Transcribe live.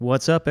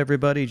What's up,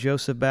 everybody?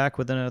 Joseph back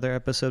with another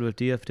episode of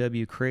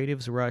DFW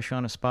Creatives, where I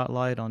shine a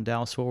spotlight on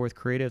Dallas-Fort Worth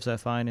creatives I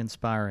find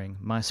inspiring.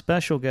 My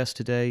special guest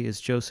today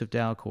is Joseph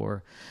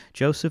Dalcour.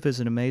 Joseph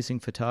is an amazing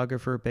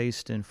photographer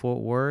based in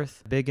Fort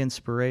Worth. Big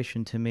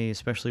inspiration to me,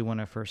 especially when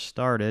I first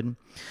started.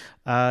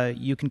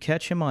 You can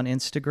catch him on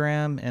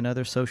Instagram and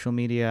other social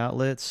media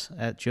outlets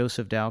at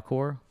Joseph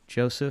Dalcour.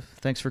 Joseph,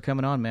 thanks for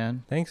coming on,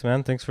 man. Thanks,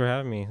 man. Thanks for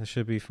having me. This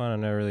should be fun. I've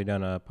never really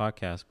done a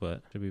podcast, but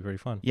it should be pretty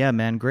fun. Yeah,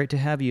 man. Great to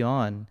have you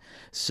on.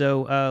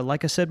 So,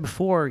 like I said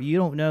before, you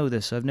don't know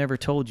this. I've never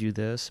told you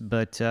this,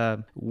 but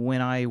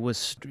when I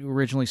was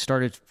originally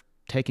started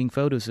taking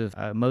photos of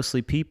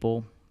mostly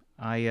people,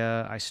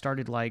 I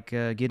started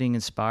getting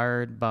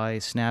inspired by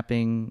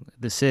snapping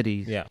the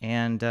city. Yeah.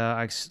 And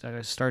I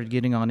started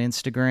getting on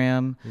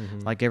Instagram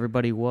like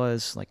everybody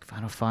was, like,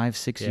 I don't know,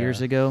 5-6 years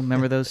ago.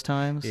 Remember those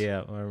times?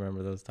 Yeah, I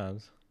remember those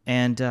times.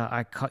 And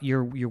I caught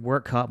your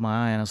work caught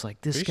my eye, and I was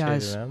like, this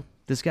guy's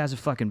a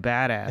fucking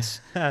badass.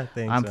 Thanks,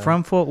 I'm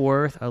from Fort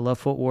Worth. I love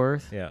Fort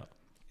Worth. Yeah.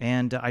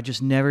 And I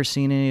just never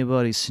seen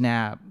anybody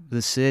snap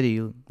the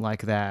city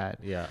like that.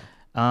 Yeah.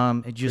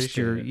 It just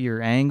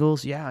your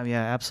angles. Yeah,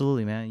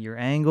 absolutely, man. Your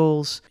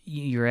angles,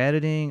 your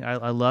editing.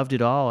 I loved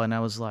it all, and I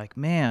was like,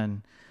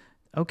 man,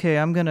 okay,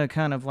 I'm gonna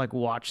kind of like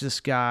watch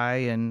this guy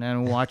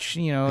and watch.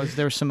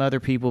 There's some other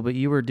people, but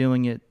you were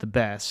doing it the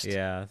best.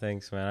 Yeah,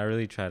 thanks, man. I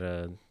really try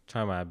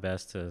my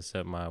best to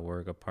set my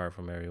work apart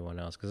from everyone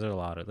else, because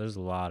there's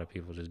a lot of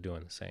people just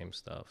doing the same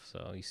stuff.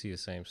 So you see the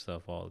same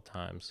stuff all the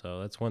time.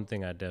 So that's one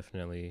thing I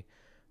definitely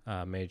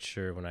made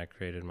sure when I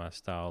created my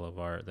style of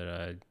art, that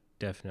I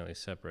definitely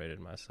separated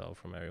myself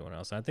from everyone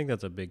else. I think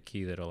that's a big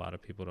key that a lot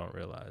of people don't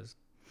realize.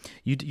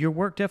 Your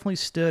work definitely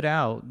stood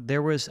out.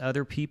 There was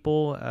other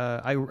people.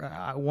 Back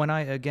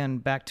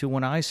to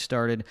when I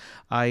started,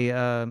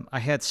 I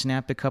had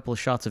snapped a couple of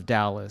shots of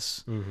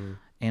Dallas,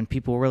 and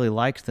people really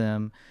liked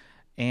them.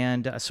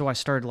 And so I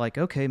started like,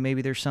 okay,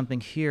 maybe there's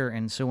something here.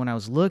 And so when I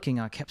was looking,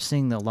 I kept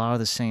seeing a lot of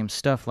the same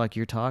stuff like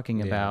you're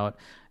talking about,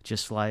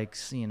 just like,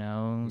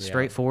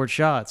 straightforward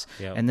shots.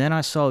 Yep. And then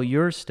I saw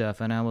your stuff,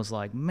 and I was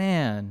like,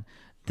 man,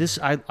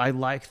 I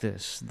like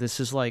this. This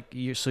is like,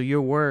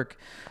 your work,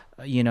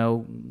 I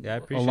a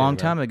appreciate long it,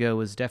 time ago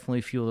was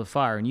definitely Fuel the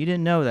Fire. And you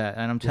didn't know that.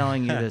 And I'm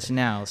telling you this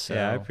now. So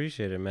Yeah, I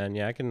appreciate it, man.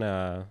 Yeah, I can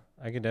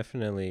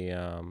definitely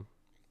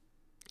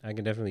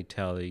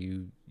tell that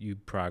you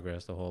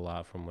progressed a whole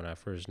lot from when I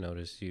first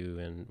noticed you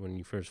and when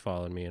you first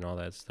followed me and all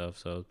that stuff.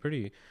 So it's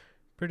pretty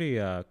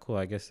cool,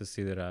 I guess, to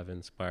see that I've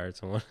inspired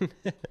someone.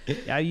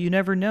 Yeah, you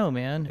never know,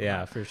 man.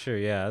 Yeah, for sure.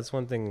 Yeah, that's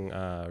one thing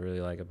I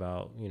really like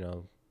about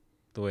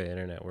the way the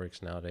internet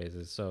works nowadays.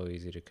 It's so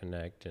easy to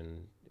connect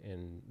and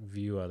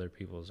view other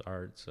people's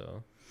art.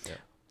 So yeah.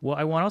 Well,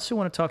 I also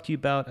want to talk to you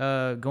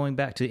about going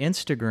back to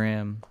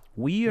Instagram.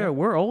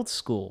 We're old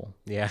school.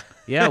 Yeah.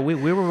 Yeah, we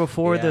were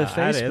before the I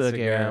had Facebook Instagram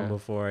era.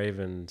 before I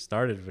even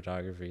started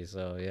photography.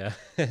 So yeah,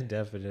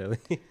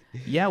 definitely.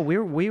 Yeah, we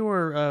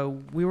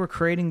were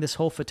creating this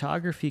whole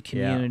photography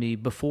community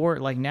before.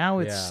 Like now,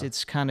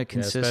 it's kind of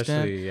consistent.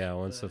 Especially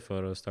once the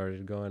photos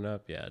started going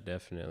up. Yeah,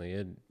 definitely.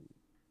 It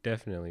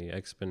definitely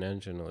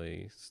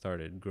exponentially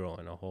started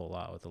growing a whole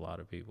lot with a lot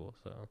of people.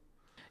 So.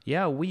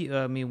 Yeah, we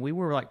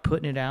were like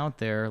putting it out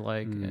there,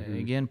 like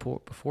again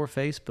before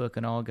Facebook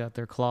and all got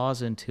their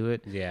claws into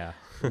it. Yeah,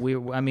 we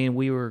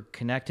were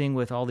connecting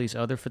with all these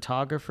other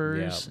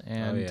photographers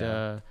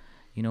and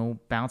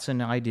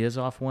bouncing ideas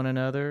off one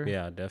another.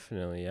 Yeah,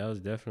 definitely. That was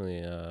definitely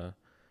a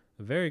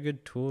very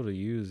good tool to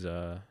use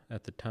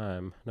at the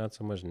time. Not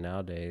so much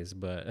nowadays,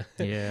 but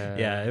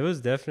yeah, it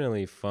was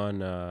definitely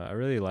fun. I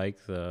really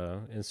like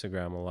the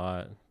Instagram a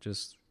lot,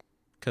 just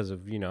because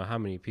of how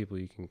many people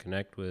you can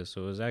connect with.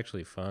 So it was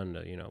actually fun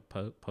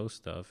to post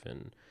stuff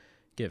and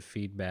get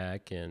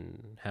feedback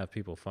and have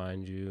people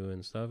find you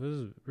and stuff. It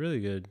was really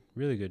good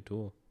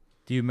tool.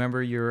 Do you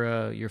remember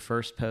your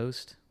first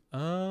post? I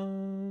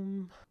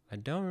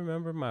don't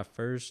remember my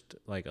first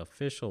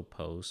official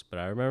post, but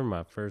I remember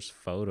my first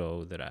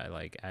photo that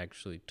I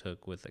actually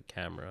took with a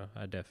camera.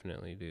 I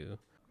definitely do.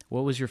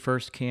 What was your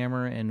first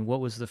camera, and what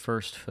was the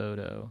first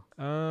photo?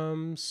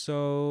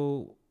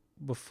 So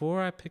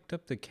before I picked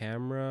up the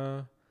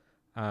camera,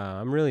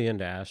 I'm really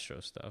into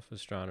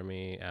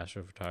astronomy,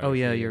 astrophotography. Oh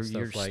yeah, your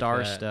like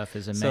star that. stuff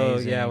is amazing.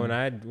 So yeah, when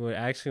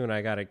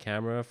I got a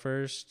camera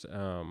first,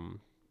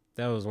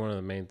 that was one of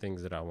the main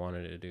things that I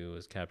wanted to do,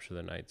 was capture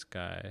the night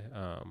sky.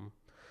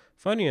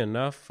 Funny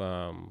enough,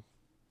 the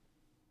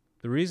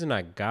reason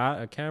I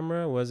got a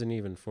camera wasn't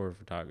even for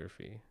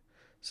photography.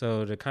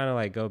 So to kind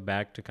of go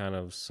back to kind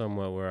of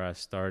somewhat where I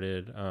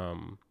started,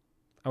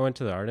 I went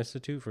to the Art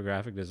Institute for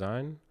graphic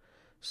design.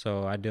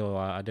 So I did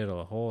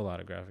a whole lot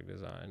of graphic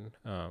design.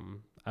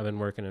 I've been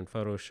working in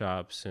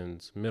Photoshop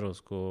since middle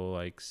school,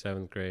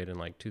 7th grade in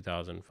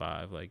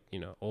 2005,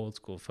 old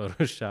school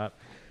Photoshop.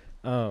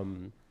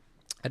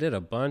 I did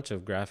a bunch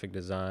of graphic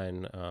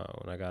design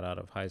when I got out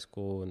of high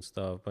school and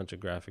stuff, a bunch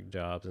of graphic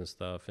jobs and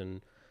stuff.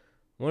 And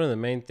one of the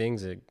main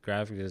things that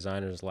graphic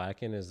designers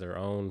lack in is their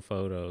own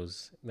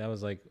photos. That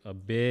was a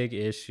big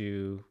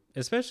issue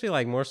especially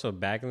like more so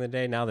back in the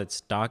day, now that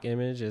stock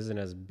image isn't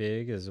as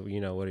big as,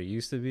 what it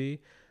used to be,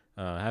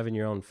 having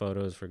your own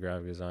photos for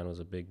graphic design was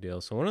a big deal.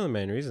 So one of the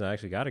main reasons I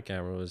actually got a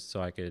camera was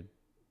so I could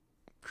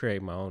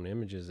create my own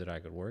images that I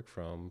could work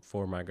from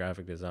for my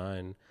graphic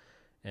design.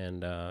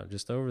 And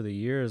just over the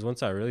years,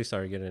 once I really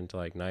started getting into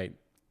like night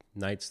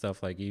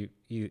stuff, like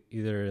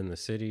either in the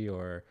city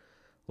or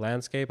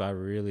landscape, I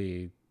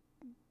really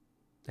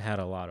had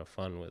a lot of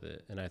fun with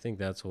it. And I think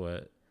that's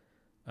what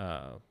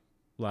a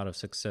lot of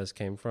success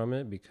came from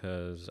it,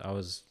 because I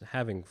was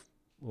having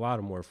a lot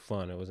of more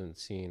fun. It wasn't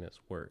seen as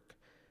work.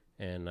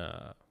 And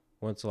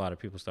once a lot of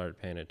people started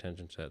paying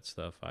attention to that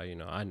stuff, I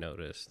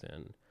noticed,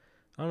 and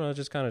I don't know, it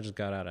just kind of just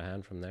got out of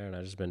hand from there. And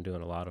I've just been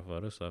doing a lot of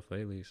photo stuff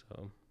lately.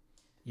 So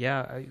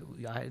Yeah,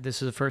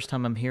 this is the first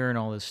time I'm hearing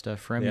all this stuff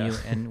from you,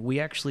 and we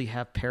actually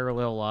have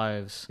parallel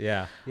lives.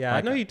 Yeah. Like,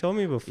 I know you told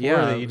me before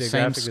that you did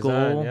same graphic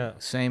school, design.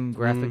 same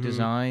graphic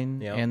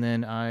design, Yep. and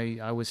then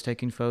I was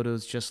taking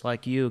photos just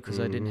like you because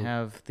I didn't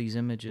have these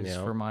images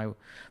Yep.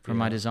 for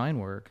my design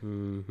work.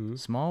 Mm-hmm.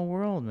 Small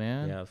world,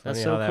 man. Yeah, funny That's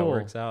how so that cool.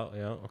 works out.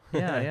 Yeah.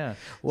 Yeah.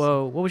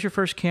 Well, what was your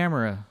first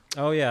camera?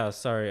 Oh yeah,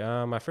 sorry.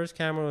 My first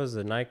camera was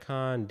the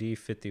Nikon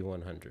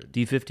D5100.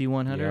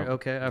 D5100. Yeah.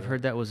 Okay, I've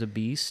heard that was a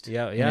beast.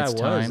 Yeah, in its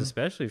it was, time.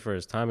 especially for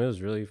its time. It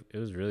was really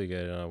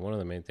good. One of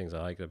the main things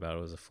I liked about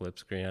it was a flip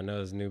screen. I know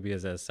as newbie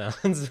as that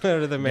sounds,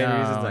 one of the main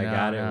reasons I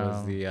got it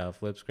was the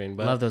flip screen.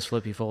 But love those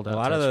flippy fold out a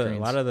lot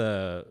screens. of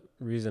the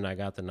reason I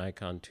got the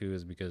Nikon too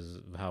is because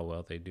of how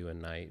well they do at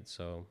night.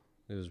 So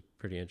it was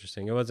pretty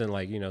interesting. It wasn't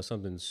like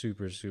something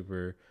super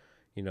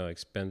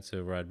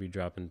expensive where I'd be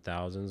dropping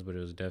thousands, but it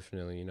was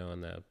definitely in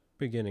that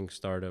beginning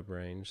startup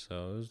range.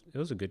 So it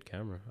was a good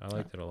camera. I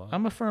liked it a lot.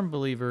 I'm a firm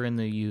believer in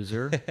the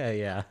user.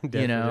 Yeah,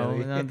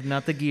 definitely.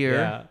 Not the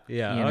gear.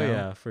 Yeah.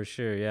 Yeah, for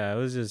sure. Yeah, it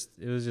was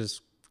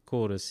just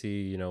cool to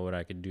see what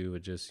I could do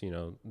with just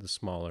the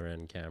smaller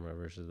end camera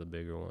versus the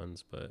bigger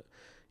ones. But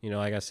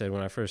like I said,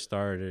 when I first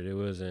started, it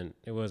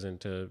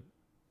wasn't to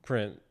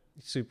print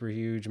super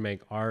huge,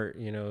 make art.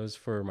 It was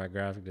for my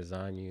graphic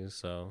design use.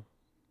 So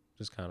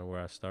just kind of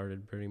where I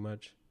started pretty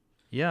much.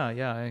 Yeah. Like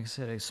I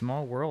said, a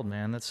small world,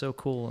 man. That's so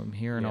cool. I'm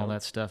hearing all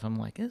that stuff. I'm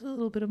like, it's a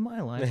little bit of my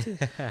life too.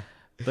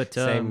 But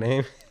same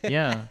name.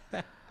 Yeah.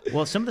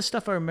 Well, some of the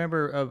stuff I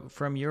remember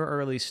from your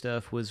early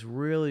stuff was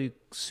really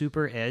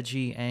super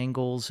edgy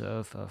angles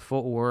of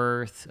Fort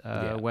Worth,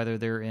 whether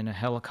they're in a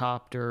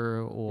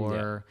helicopter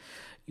or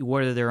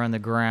whether they're on the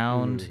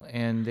ground,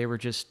 and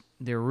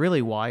they're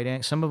really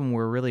wide. Some of them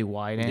were really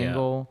wide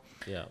angle.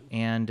 Yeah.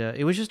 And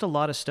it was just a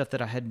lot of stuff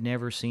that I had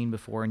never seen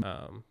before.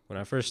 When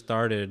I first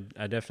started,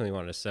 I definitely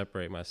wanted to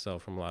separate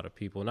myself from a lot of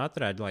people. Not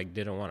that I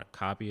didn't want to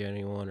copy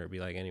anyone or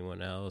be like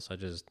anyone else. I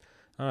don't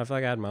know, I feel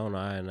like I had my own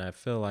eye, and I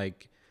feel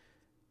like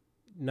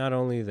not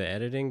only the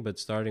editing, but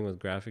starting with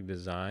graphic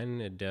design,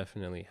 it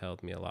definitely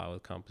helped me a lot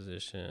with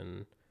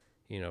composition,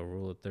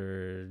 rule of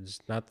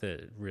thirds. Not that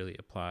it really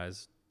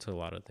applies to a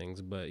lot of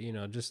things, but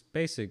just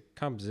basic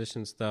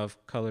composition stuff,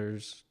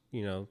 colors,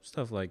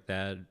 stuff like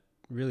that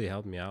really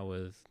helped me out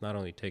with not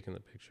only taking the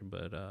picture,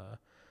 but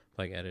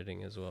like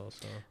editing as well.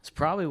 So it's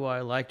probably why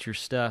I liked your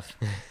stuff,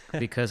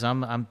 because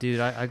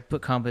I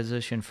put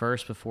composition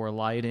first before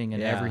lighting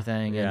and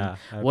everything. Yeah,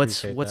 and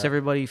what's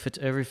every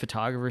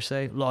photographer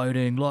say?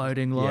 Lighting. Yeah.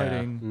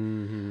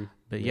 Mm-hmm.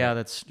 But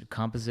that's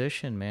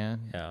composition,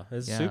 man. Yeah,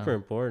 it's super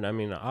important. I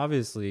mean,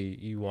 obviously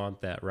you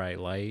want that right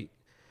light.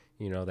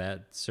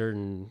 That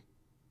certain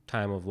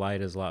time of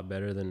light is a lot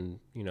better than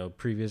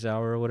previous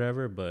hour or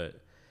whatever.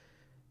 But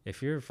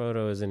if your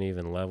photo isn't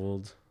even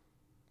leveled,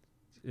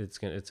 it's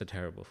a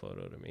terrible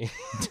photo to me.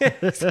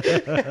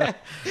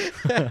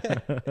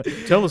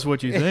 Tell us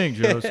what you think,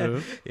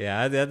 Joseph.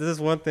 Yeah, this is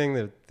one thing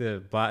that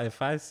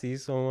if I see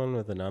someone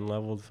with an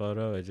unleveled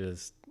photo, it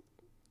just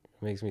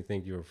makes me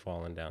think you were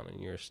falling down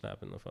and you were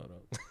snapping the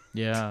photo.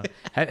 Yeah.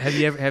 Have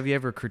you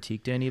ever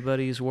critiqued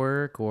anybody's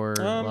work, or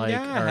or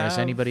has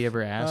anybody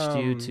ever asked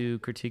you to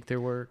critique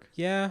their work?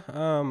 Yeah.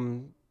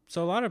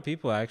 So a lot of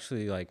people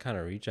actually kind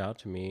of reach out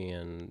to me,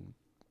 and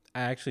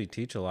I actually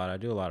teach a lot. I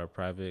do a lot of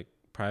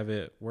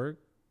private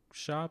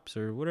workshops,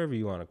 or whatever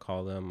you want to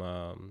call them.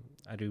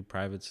 I do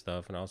private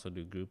stuff and I also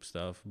do group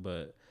stuff,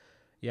 but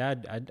yeah,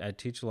 I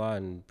teach a lot,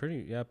 and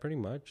pretty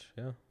much.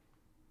 Yeah.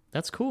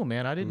 That's cool,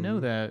 man. I didn't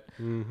know that.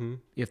 Mm-hmm.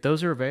 If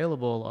those are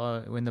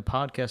available in the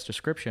podcast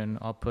description,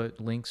 I'll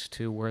put links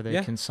to where they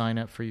can sign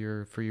up for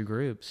your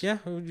groups. Yeah.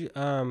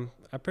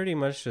 I pretty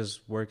much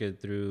just work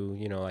it through,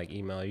 like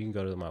email. You can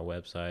go to my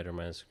website or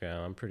my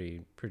Instagram. I'm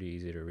pretty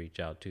easy to reach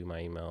out to. My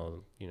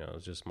email,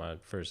 it's just my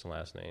first and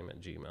last name at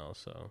Gmail.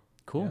 So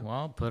cool. Yeah. Well,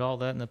 I'll put all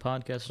that in the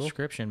podcast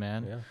description,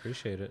 man. Yeah,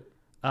 appreciate it.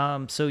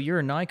 So you're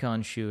a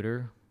Nikon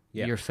shooter.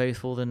 Yeah. You're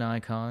faithful to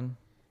Nikon.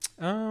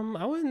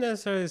 I wouldn't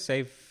necessarily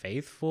say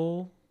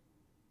faithful,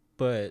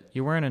 but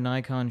you're wearing a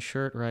Nikon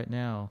shirt right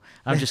now.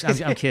 I'm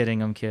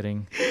kidding. I'm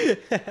kidding.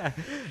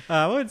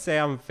 I wouldn't say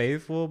I'm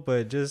faithful,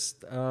 but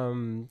just,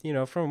 from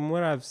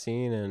what I've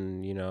seen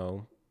and,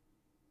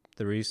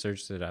 the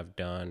research that I've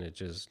done, it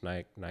just,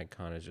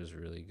 Nikon is just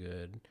really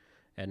good.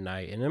 at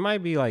night. And it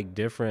might be like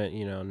different,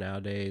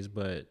 nowadays,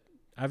 but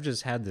I've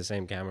just had the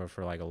same camera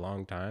for like a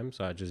long time.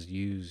 So I just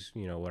use,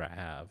 what I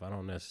have. I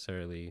don't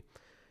necessarily,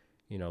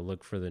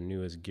 look for the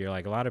newest gear.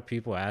 Like a lot of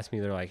people ask me,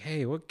 they're like,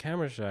 hey, what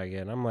camera should I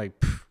get? And I'm like,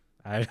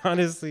 I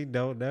honestly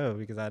don't know,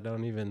 because I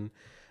don't even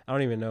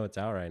know it's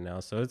out right now.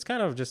 So it's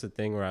kind of just a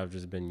thing where I've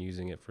just been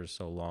using it for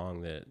so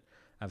long that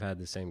I've had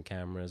the same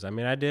cameras. I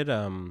mean, I did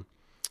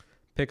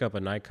pick up a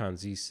Nikon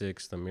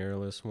Z6, the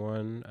mirrorless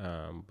one,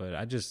 but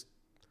I just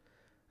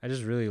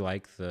really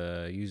like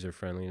the user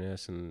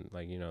friendliness and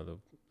like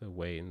the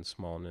weight and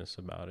smallness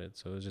about it.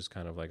 So it was just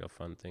kind of like a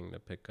fun thing to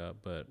pick up.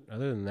 But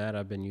other than that,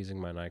 I've been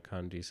using my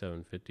Nikon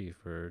D750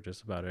 for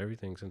just about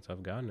everything since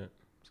I've gotten it.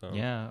 So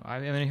yeah, I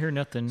mean, I hear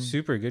nothing.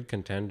 Super good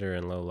contender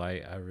in low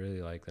light. I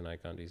really like the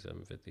Nikon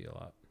D750 a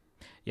lot.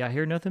 Yeah, I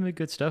hear nothing but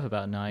good stuff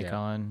about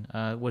Nikon.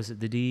 Was it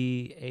the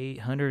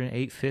D800 and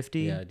 850?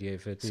 Yeah,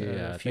 D850. So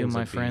yeah, a few of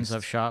my friends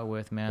I've shot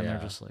with, man, they're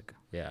just like,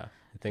 yeah,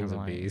 the thing's a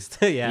like, beast.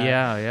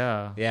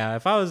 yeah.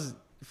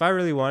 If I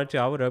really wanted to,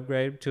 I would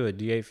upgrade to a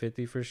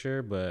D850 for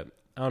sure. But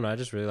I don't know. I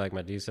just really like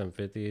my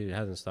D750. It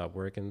hasn't stopped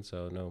working,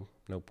 so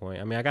no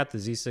point. I mean, I got the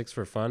Z6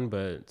 for fun,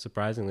 but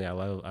surprisingly, I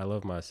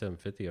love my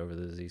 750 over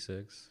the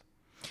Z6.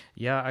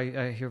 Yeah,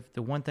 I hear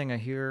the one thing I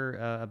hear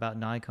about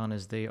Nikon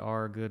is they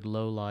are good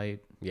low light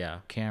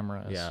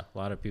cameras. Yeah, a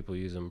lot of people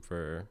use them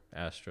for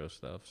astro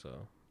stuff.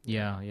 So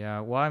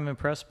yeah. Well, I'm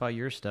impressed by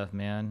your stuff,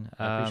 man.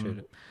 I appreciate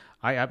it.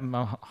 I'm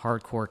a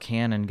hardcore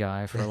Canon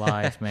guy for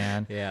life,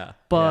 man. Yeah.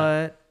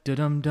 But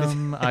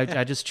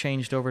I just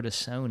changed over to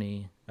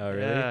Sony. Oh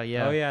really?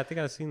 Yeah. Oh yeah, I think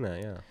I've seen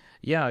that.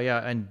 Yeah,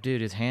 and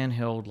dude, it's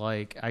handheld.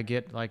 Like I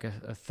get like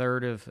a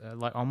third of,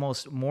 like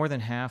almost more than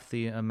half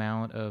the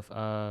amount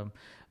of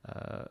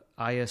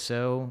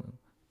ISO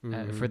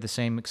for the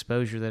same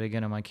exposure that I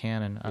get on my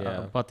Canon.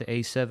 I bought the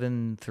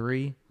A7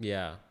 III.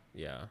 Yeah.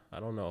 I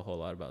don't know a whole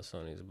lot about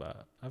Sony's,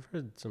 but I've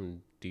heard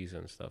some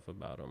decent stuff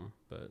about them.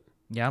 But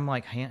yeah, I'm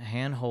like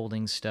hand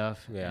holding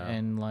stuff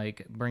and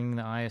like bringing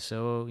the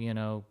ISO,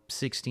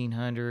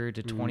 1600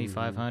 to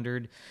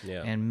 2500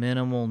 and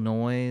minimal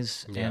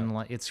noise. And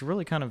like, it's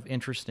really kind of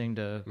interesting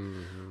to,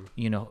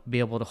 be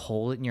able to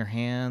hold it in your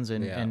hands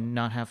and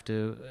not have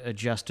to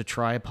adjust a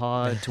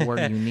tripod to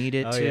where you need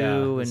it to.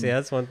 Yeah. And see,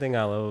 that's one thing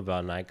I love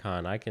about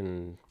Nikon. I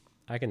can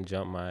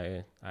jump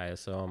my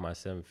ISO on my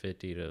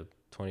 750 to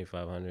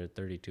 2500,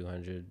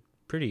 3200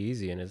 pretty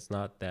easy, and it's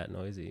not that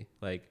noisy.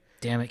 Like,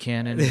 damn it,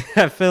 Canon.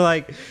 I feel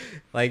like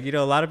a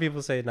lot of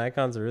people say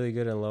Nikons are really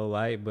good in low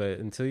light, but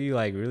until you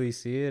like really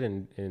see it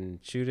and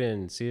shoot it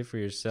and see it for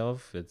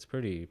yourself, it's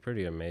pretty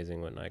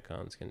amazing what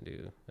Nikons can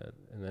do.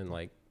 And then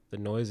like the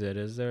noise that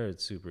is there,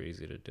 it's super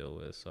easy to deal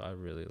with. So I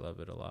really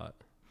love it a lot.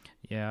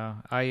 Yeah,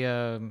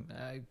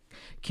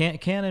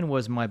 Canon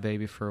was my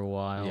baby for a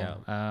while.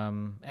 Yeah.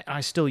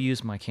 I still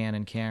use my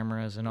Canon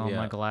cameras and all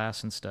my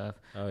glass and stuff.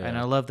 Oh, yeah. And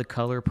I love the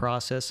color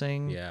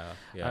processing. Yeah.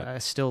 I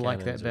still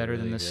like that better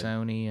than the good.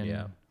 Sony. And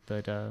Yeah.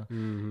 But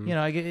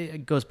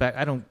it goes back.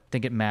 I don't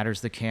think it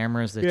matters the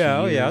cameras that you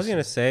use. I was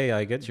gonna say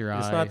like it's your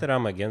eye. not that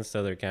I'm against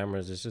other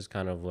cameras. It's just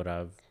kind of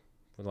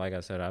like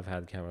I said, I've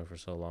had camera for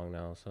so long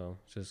now, so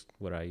it's just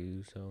what I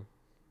use. So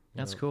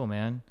that's cool,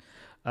 man.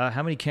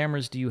 How many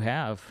cameras do you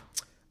have?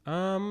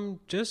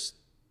 Just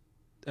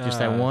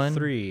that one?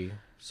 3.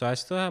 So I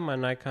still have my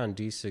Nikon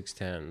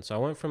D610. So I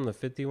went from the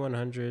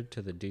 5100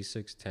 to the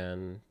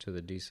D610 to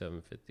the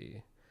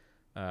D750.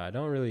 I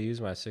don't really use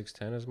my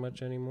 610 as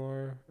much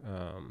anymore,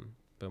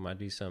 but my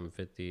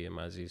D750 and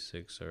my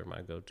Z6 are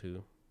my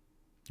go-to.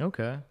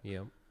 Okay.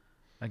 Yep.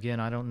 Again,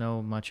 I don't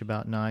know much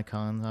about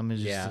Nikon. I'm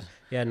just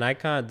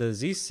Nikon. The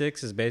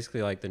Z6 is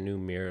basically like the new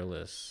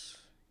mirrorless,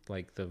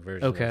 like the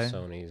version of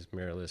Sony's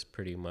mirrorless,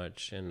 pretty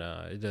much, and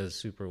it does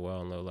super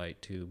well in low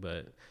light too.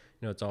 But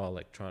it's all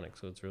electronic,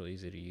 so it's really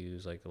easy to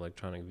use, like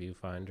electronic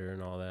viewfinder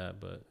and all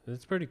that. But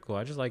it's pretty cool.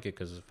 I just like it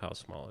because of how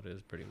small it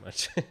is, pretty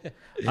much.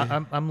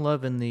 I'm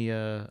loving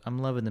the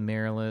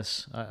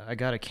mirrorless. I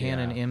got a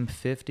Canon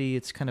M50.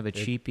 It's kind of a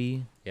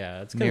cheapie.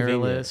 Yeah, it's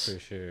mirrorless for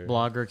sure.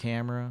 Blogger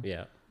camera.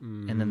 Yeah.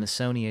 Mm-hmm. And then the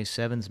Sony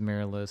A7's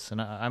mirrorless, and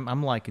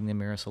I'm liking the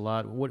mirrorless a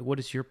lot. What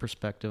is your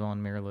perspective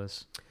on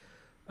mirrorless?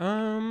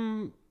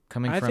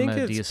 Coming from a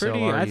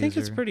DSLR I think user.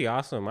 it's pretty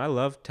awesome. I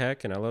love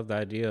tech, and I love the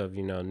idea of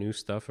new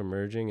stuff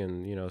emerging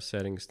and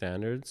setting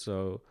standards.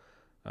 So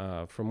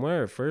from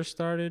where it first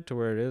started to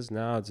where it is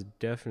now, it's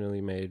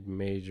definitely made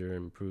major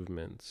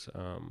improvements.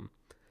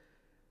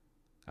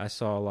 I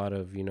saw a lot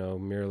of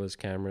mirrorless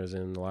cameras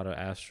and a lot of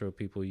Astro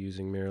people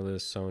using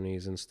mirrorless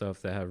Sonys and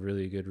stuff that have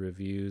really good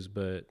reviews,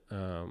 but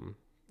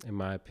in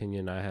my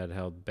opinion, I had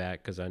held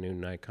back because I knew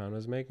Nikon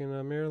was making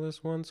a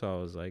mirrorless one. So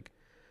I was like,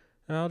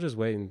 I'll just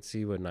wait and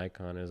see what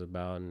Nikon is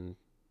about. And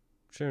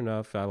sure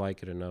enough, I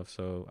like it enough.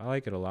 So I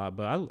like it a lot,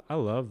 but I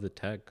love the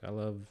tech. I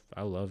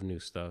love new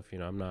stuff.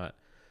 I'm not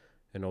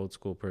an old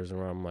school person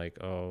where I'm like,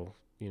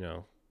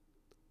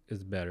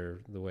 it's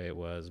better the way it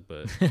was,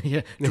 but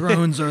yeah,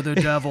 drones are the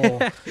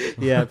devil.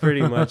 Yeah,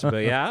 pretty much.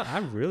 But yeah, I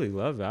really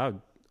love it.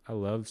 I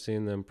love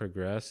seeing them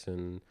progress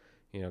and,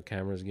 You know,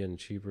 cameras getting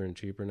cheaper and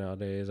cheaper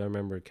nowadays. I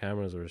remember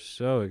cameras were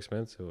so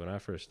expensive when I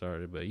first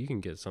started, but you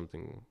can get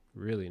something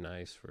really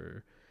nice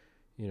for,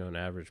 you know, an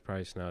average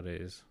price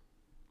nowadays.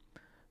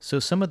 So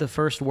some of the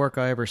first work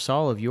I ever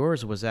saw of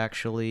yours was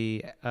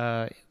actually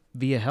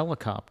via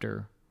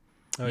helicopter.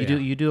 Oh You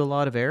yeah. do a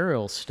lot of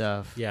aerial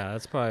stuff. Yeah,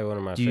 that's probably one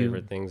of my Do you-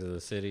 favorite things of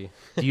the city.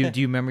 Do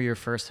you remember your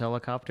first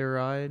helicopter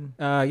ride?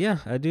 Yeah,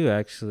 I do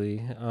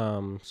actually.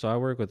 So I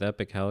work with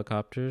Epic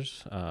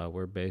Helicopters.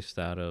 We're based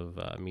out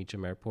of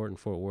Meacham Airport in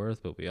Fort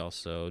Worth, but we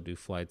also do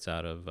flights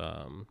out of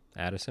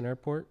Addison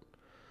Airport.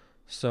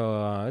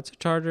 So it's a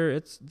charter.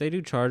 They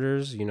do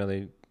charters. You know,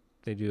 they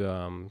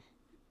do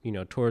you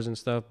know, tours and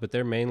stuff, but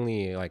they're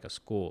mainly like a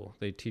school.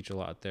 They teach a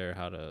lot there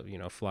how to, you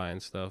know, fly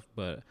and stuff.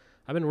 But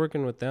I've been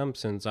working with them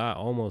since I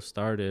almost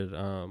started.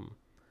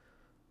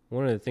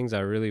 One of the things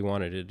I really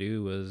wanted to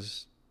do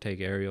was take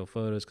aerial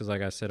photos because,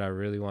 like I said, I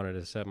really wanted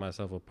to set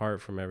myself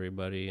apart from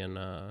everybody, and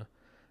I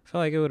felt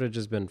like it would have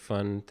just been a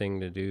fun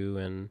thing to do.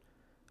 And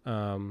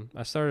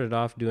I started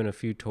off doing a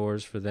few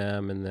tours for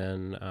them, and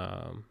then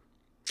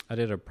I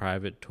did a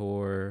private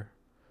tour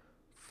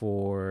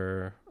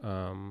for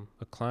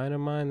a client of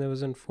mine that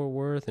was in Fort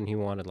Worth, and he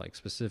wanted like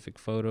specific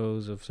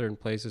photos of certain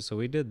places. So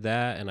we did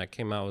that, and I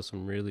came out with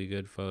some really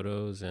good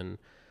photos, and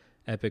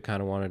Epic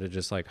kind of wanted to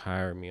just like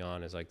hire me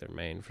on as like their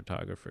main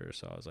photographer.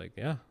 So I was like,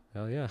 yeah,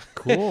 hell yeah.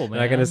 Cool, man.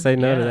 Not going to say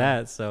no to Yeah.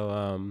 that.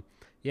 So,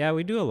 yeah,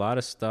 we do a lot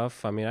of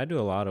stuff. I mean, I do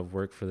a lot of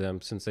work for them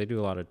since they do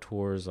a lot of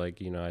tours. Like,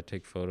 you know, I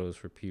take photos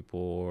for people,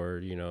 or,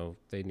 you know,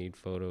 they need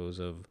photos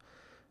of,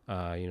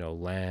 you know,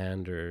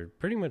 land or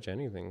pretty much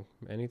anything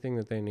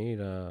that they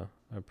need. I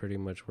pretty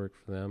much work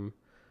for them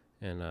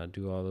and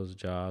do all those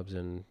jobs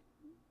and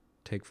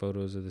take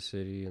photos of the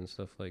city and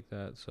stuff like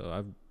that.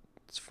 So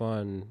it's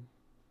fun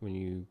when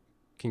you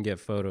can get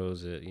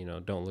photos that, you know,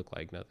 don't look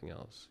like nothing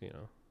else, you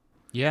know.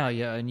 Yeah,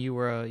 yeah, and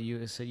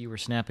you said you were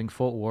snapping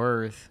Fort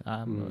Worth. You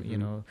Mhm.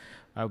 know,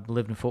 I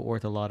lived in Fort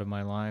Worth a lot of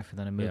my life, and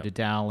then I moved Yeah. to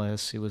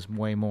Dallas. It was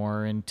way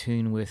more in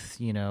tune with,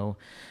 you know,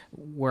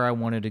 where I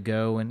wanted to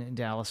go. And in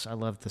Dallas, I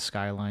loved the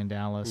skyline,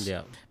 Dallas.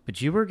 Yeah.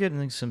 But you were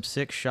getting some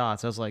sick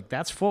shots. I was like,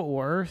 "That's Fort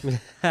Worth.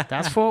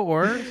 That's Fort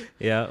Worth."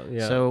 Yeah.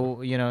 Yeah.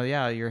 So you know,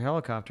 yeah, your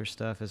helicopter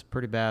stuff is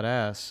pretty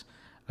badass.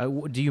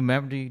 Do you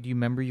remember? Do you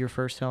remember your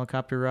first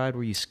helicopter ride?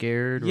 Were you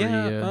scared?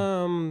 Yeah,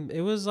 Were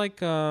it was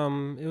like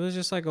it was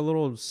just like a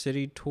little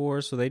city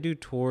tour. So they do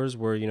tours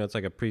where, you know, it's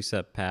like a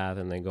preset path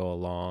and they go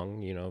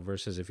along, you know,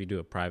 versus if you do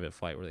a private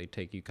flight where they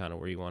take you kind of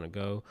where you want to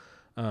go.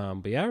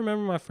 But yeah, I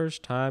remember my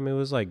first time. It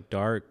was like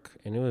dark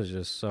and it was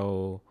just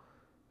so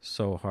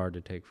hard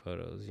to take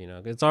photos, you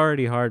know. It's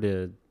already hard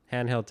to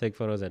handheld take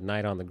photos at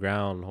night on the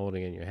ground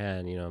holding in your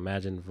hand, you know.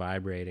 Imagine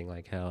vibrating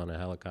like hell in a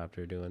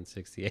helicopter doing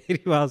 60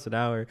 80 miles an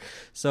hour.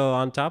 So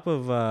on top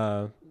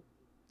of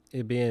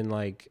it being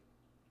like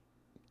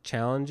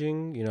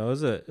challenging, you know,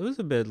 it was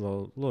a bit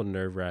little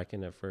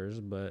nerve-wracking at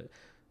first, but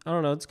I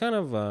don't know, it's kind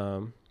of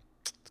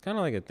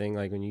like a thing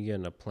like when you get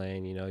in a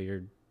plane, you know,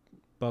 you're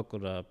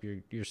buckled up,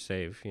 you're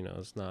safe, you know,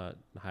 it's not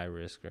high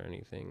risk or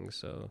anything.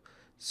 So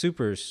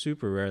super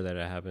rare that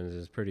it happens.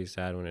 It's pretty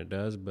sad when it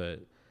does,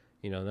 but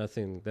you know,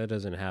 nothing that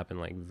doesn't happen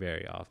like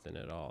very often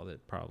at all,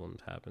 that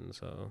problems happen.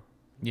 So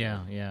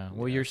yeah, yeah.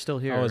 Well, yeah. you're still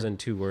here. I wasn't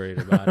too worried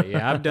about it.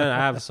 Yeah, I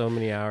have so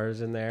many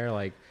hours in there.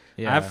 Like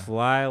Yeah. I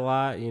fly a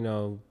lot, you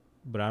know,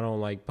 but I don't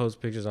like post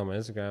pictures on my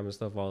Instagram and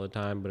stuff all the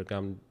time, but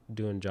I'm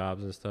doing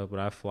jobs and stuff, but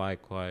I fly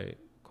quite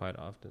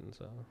often.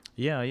 So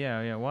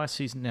Yeah. Well, I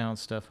see now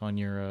stuff on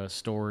your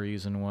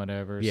stories and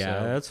whatever. yeah,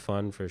 So. that's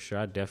fun for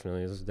sure. This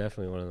is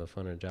definitely one of the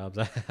funner jobs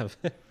I have.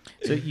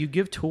 So you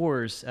give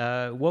tours.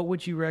 What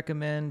would you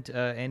recommend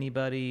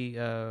anybody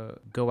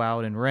go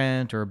out and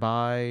rent or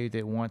buy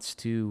that wants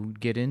to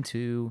get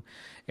into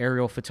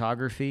aerial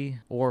photography,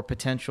 or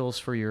potentials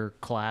for your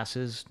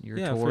classes, your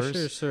Yeah, tours?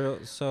 for sure.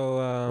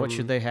 So What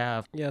should they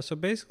have? Yeah, so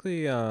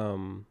basically,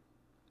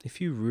 if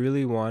you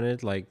really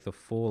wanted like the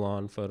full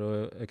on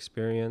photo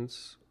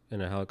experience in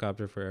a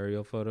helicopter for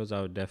aerial photos,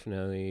 I would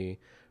definitely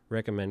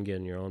recommend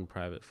getting your own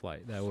private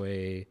flight. That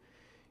way,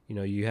 you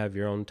know, you have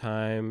your own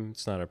time.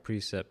 It's not a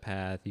preset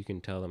path. You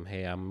can tell them,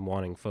 hey, I'm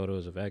wanting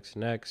photos of X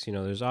and X. You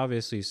know, there's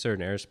obviously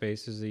certain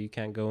airspaces that you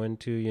can't go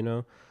into, you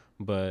know,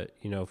 but,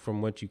 you know,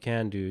 from what you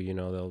can do, you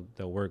know,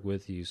 they'll work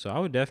with you. So I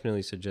would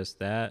definitely suggest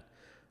that.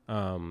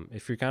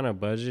 If you're kind of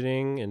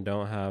budgeting and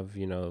don't have,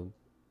 you know,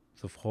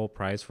 the whole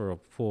price for a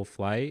full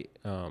flight,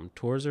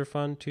 tours are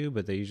fun too,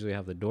 but they usually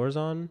have the doors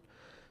on.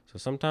 So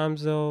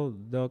sometimes they'll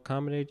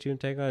accommodate you and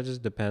take it. It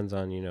just depends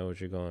on, you know, what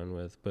you're going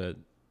with. But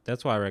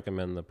that's why I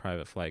recommend the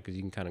private flight, because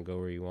you can kind of go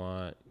where you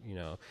want, you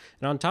know.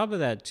 And on top of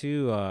that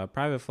too,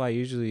 private flight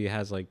usually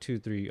has like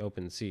 2-3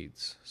 open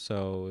seats.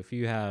 So if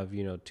you have,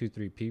 you know,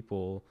 2-3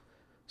 people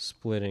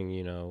splitting,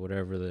 you know,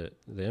 whatever the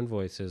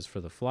invoice is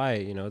for the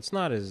flight, you know, it's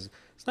not as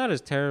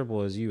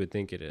terrible as you would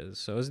think it is.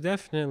 So it's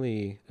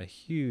definitely a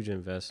huge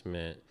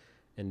investment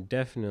and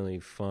definitely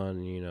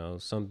fun, you know,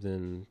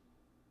 something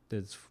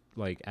that's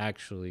like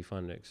actually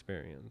fun to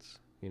experience,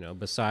 you know,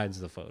 besides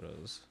the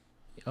photos.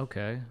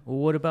 Okay. Well,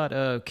 what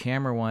about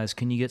camera wise?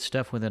 Can you get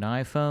stuff with an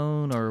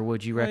iPhone, or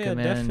would you Oh yeah,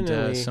 recommend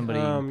definitely. somebody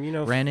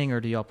renting,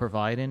 or do y'all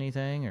provide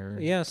anything, or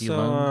Yeah, do you so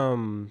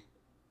loan?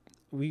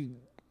 we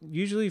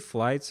usually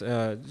flights.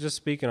 Just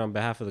speaking on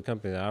behalf of the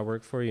company that I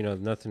work for,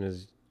 nothing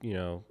is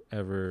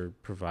ever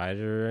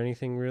provided or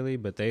anything really,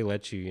 but they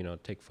let you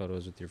take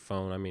photos with your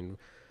phone. I mean,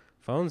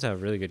 phones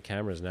have really good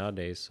cameras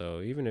nowadays, so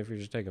even if you're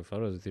just taking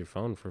photos with your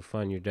phone for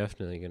fun, you're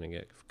definitely gonna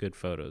get good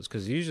photos.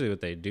 Because usually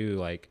what they do,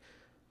 like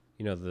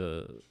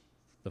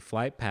the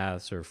flight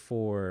paths are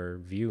for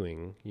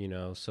viewing,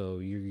 so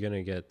you're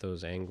gonna get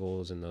those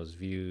angles and those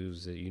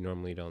views that you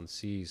normally don't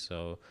see.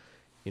 So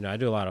I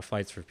do a lot of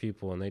flights for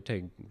people, and they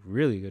take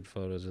really good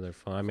photos of their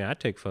phone. I mean, I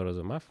take photos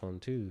of my phone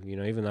too.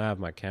 Even though I have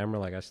my camera,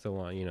 like I still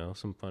want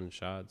some fun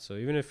shots. So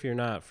even if you're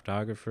not a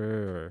photographer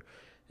or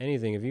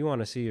anything, if you want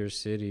to see your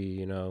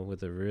city,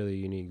 with a really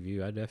unique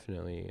view, I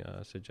definitely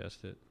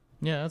suggest it.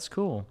 Yeah, that's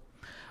cool.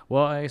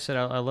 Well, like I said,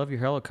 I love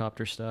your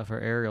helicopter stuff or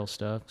aerial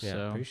stuff. Yeah,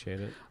 So appreciate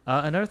it.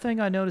 another thing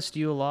I noticed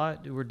you a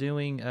lot were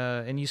doing,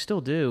 and you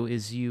still do,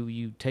 is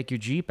you take your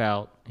Jeep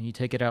out and you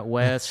take it out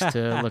west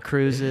to La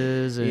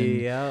Cruces and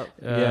Yeah.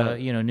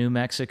 New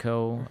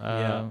Mexico,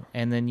 Yeah.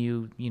 and then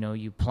you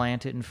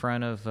plant it in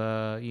front of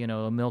a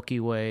Milky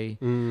Way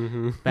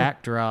Mm-hmm.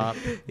 backdrop.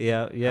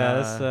 Yeah.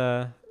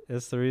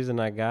 That's the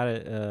reason I got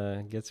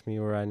it. Gets me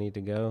where I need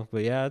to go.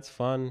 But yeah, it's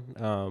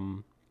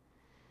fun.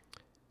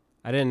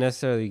 I didn't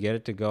necessarily get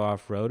it to go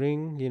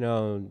off-roading,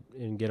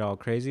 and get all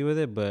crazy with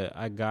it, but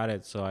I got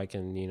it so I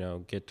can,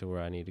 get to where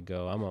I need to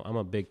go. I'm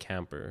a big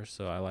camper,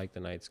 so I like the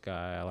night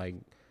sky. I like,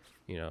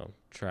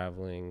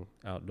 traveling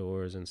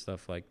outdoors and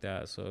stuff like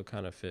that. So it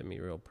kind of fit me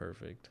real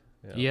perfect.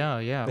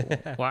 Yeah.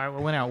 Well, I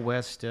went out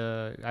west.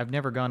 I've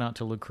never gone out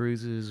to La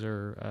Cruces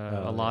or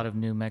a lot of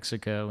New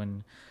Mexico,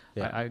 and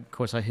of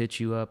course, I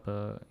hit you up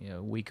a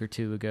week or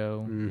two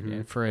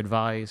ago for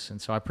advice, and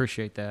so I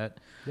appreciate that.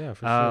 Yeah,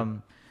 for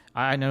sure.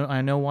 I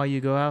know why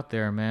you go out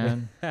there,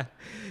 man.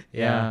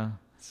 Yeah.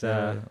 It's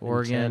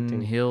Oregon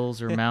enchanting.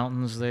 hills or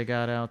mountains they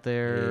got out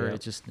there. Yeah.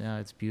 It's just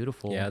it's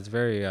beautiful. Yeah, it's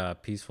very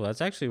peaceful. That's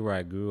actually where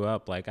I grew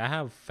up. Like, I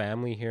have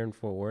family here in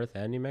Fort Worth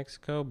and New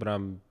Mexico, but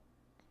I'm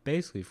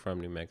basically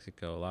from New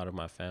Mexico. A lot of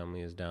my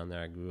family is down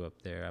there. I grew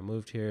up there. I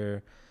moved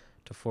here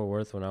to Fort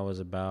Worth when I was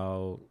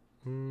about,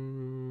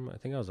 I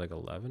think I was like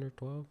 11 or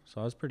 12. So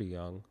I was pretty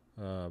young.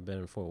 Been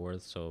in Fort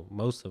Worth so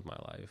most of my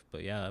life.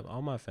 But yeah,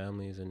 all my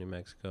family is in New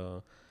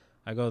Mexico.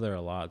 I go there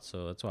a lot,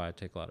 so that's why I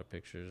take a lot of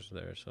pictures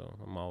there. So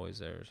I'm always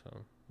there. So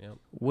yeah.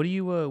 What do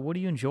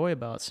you enjoy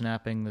about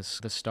snapping the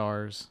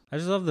stars? I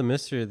just love the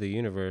mystery of the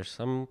universe.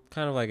 I'm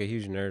kind of like a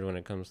huge nerd when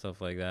it comes to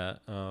stuff like that.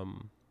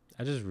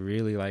 I just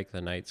really like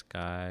the night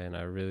sky, and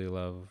I really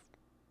love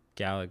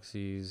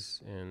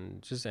galaxies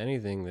and just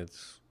anything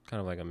that's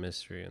kind of like a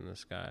mystery in the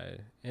sky.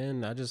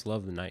 And I just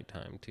love the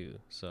nighttime too.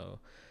 So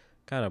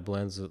kind of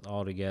blends it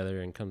all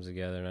together and comes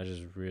together, and I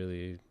just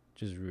really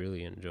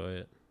enjoy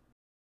it.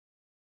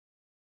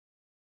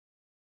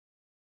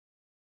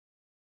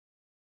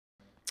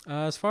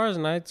 As far as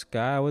night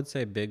sky, I would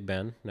say Big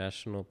Bend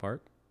National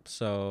Park.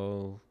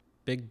 So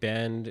Big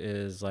Bend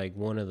is like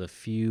one of the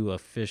few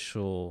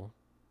official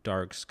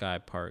dark sky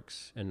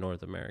parks in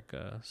North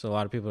America. So a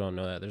lot of people don't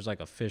know that. There's like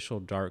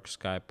official dark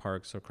sky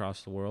parks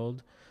across the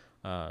world.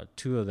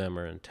 Two of them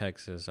are in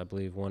Texas. I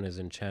believe one is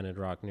Enchanted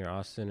Rock near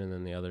Austin, and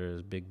then the other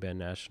is Big Bend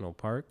National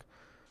Park.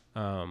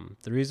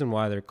 The reason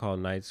why they're called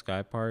night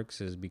sky parks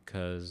is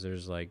because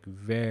there's like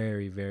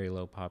very, very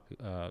low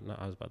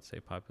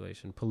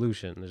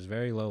pollution. There's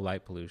very low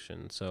light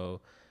pollution.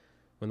 So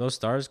when those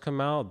stars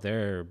come out,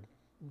 they're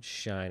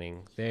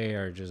shining. They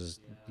are just,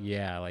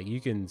 like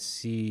you can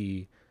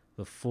see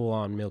the full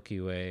on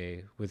Milky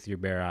Way with your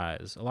bare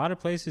eyes. A lot of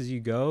places you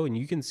go and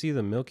you can see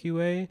the Milky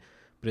Way,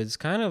 but it's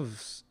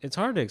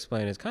hard to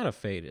explain. It's kind of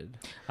faded.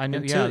 I know.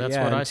 That's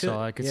what I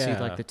saw. I could see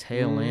like the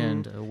tail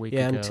end a week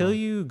ago. Yeah, until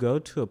you go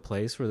to a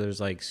place where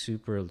there's like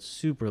super,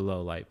 super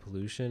low light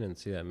pollution and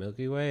see that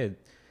Milky Way,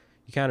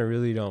 you kind of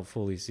really don't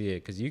fully see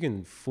it, because you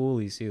can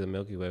fully see the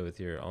Milky Way with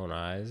your own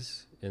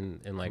eyes in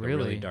like a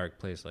really dark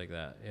place like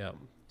that. Yeah.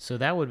 So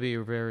that would be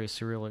a very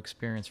surreal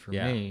experience for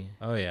me.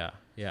 Oh yeah.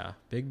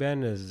 Big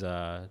Bend is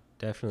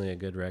definitely a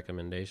good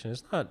recommendation.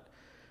 It's not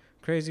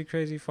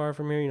crazy far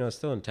from here. It's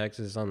still in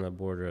Texas, on the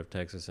border of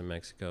Texas and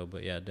Mexico.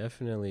 But yeah,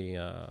 definitely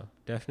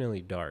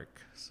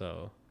dark.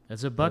 So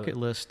it's a bucket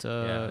list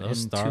in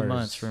stars, 2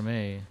 months for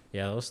me.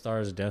 Yeah, those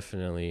stars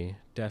definitely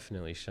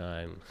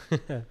shine.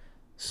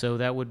 So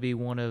that would be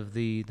one of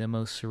the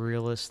most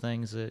surrealist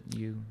things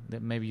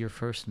that maybe your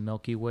first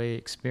Milky Way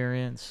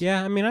experience.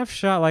 Yeah, I mean, I've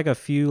shot like a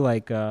few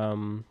like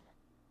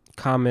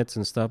comets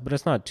and stuff, but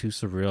it's not too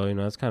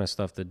surreal. It's kind of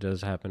stuff that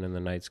does happen in the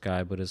night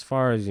sky. But as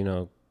far as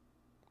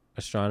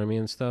astronomy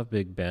and stuff,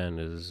 Big Bend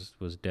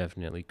was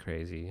definitely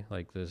crazy.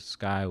 Like the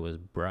sky was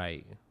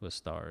bright with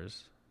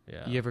stars.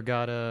 Yeah. You ever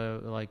got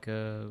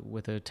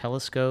with a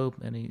telescope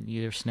and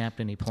you ever snapped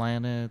any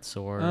planets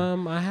or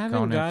I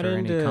haven't got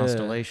into any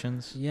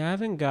constellations? Yeah, I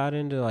haven't got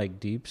into like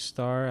deep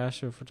star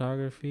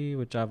astrophotography,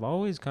 which I've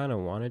always kind of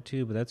wanted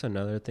to, but that's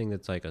another thing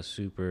that's like a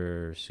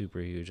super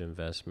super huge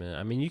investment.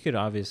 I mean, you could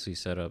obviously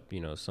set up,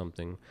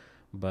 something,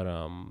 but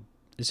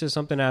it's just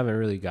something I haven't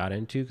really got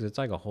into because it's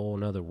like a whole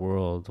nother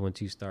world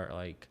once you start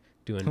like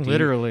doing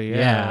literally,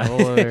 yeah, a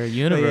whole other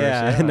universe.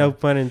 Yeah, no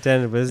pun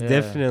intended, but it's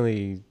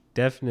Yeah.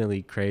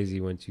 definitely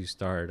crazy once you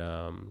start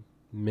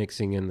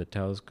mixing in the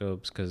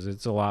telescopes because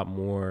it's a lot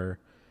more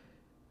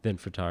than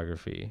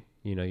photography.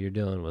 You're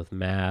dealing with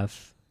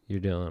math, you're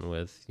dealing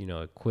with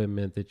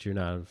equipment that you're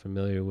not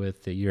familiar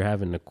with, that you're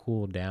having to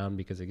cool down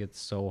because it gets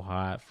so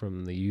hot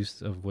from the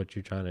use of what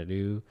you're trying to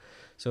do.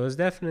 So it's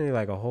definitely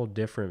like a whole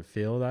different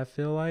field, I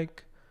feel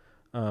like.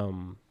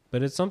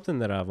 But it's something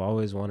that I've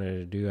always wanted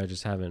to do. I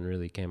just haven't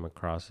really came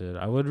across it.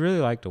 I would really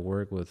like to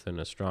work with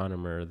an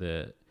astronomer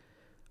that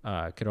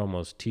could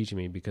almost teach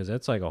me, because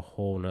that's like a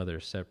whole nother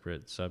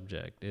separate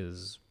subject,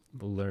 is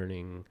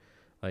learning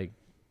like,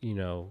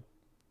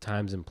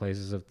 times and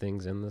places of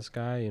things in the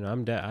sky.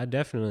 I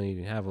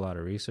definitely have a lot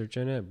of research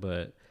in it,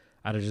 but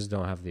I just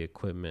don't have the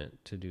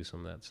equipment to do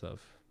some of that stuff.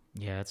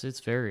 Yeah,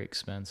 it's very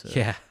expensive.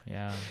 Yeah.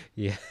 Yeah.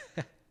 Yeah.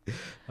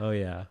 Oh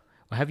yeah.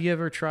 Have you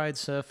ever tried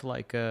stuff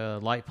like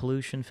light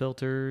pollution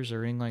filters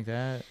or anything like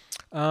that?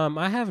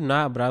 I have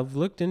not, but I've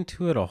looked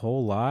into it a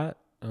whole lot.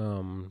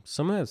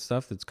 Some of that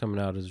stuff that's coming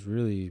out is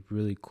really,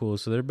 really cool.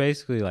 So they're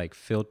basically like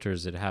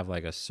filters that have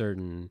like a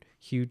certain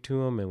hue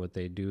to them, and what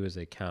they do is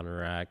they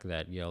counteract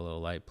that yellow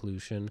light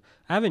pollution.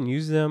 I haven't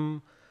used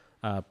them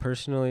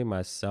personally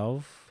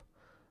myself,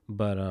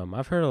 but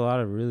I've heard a lot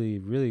of really,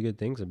 really good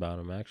things about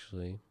them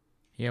actually.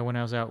 Yeah, when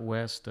I was out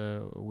west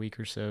a week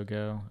or so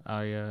ago,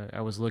 I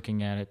was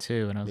looking at it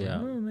too, and I was like,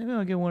 oh, maybe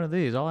I'll get one of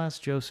these. I'll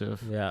ask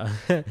Joseph. Yeah.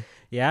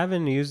 Yeah, I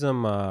haven't used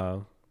them.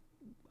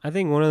 I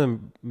think one of the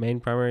main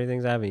primary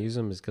things I haven't used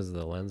them is because of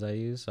the lens I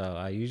use. So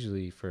I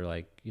usually, for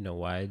like,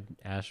 wide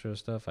astro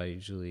stuff, I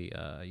usually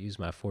use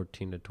my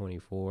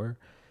 14-24.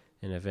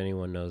 And if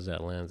anyone knows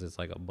that lens, it's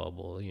like a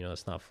bubble.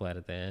 It's not flat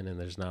at the end, and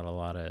there's not a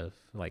lot of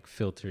like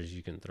filters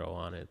you can throw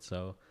on it.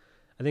 So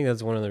I think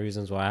that's one of the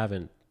reasons why I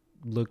haven't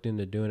looked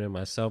into doing it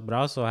myself, but I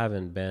also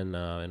haven't been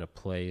in a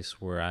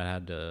place where I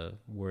had to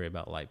worry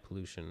about light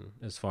pollution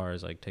as far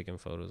as like taking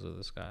photos of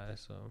the sky.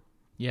 So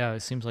yeah,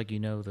 it seems like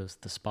the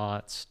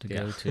spots to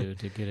go to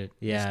get it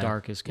as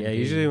dark as can be. Yeah,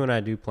 usually when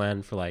I do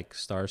plan for like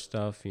star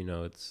stuff,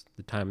 it's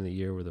the time of the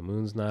year where the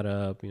moon's not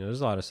up.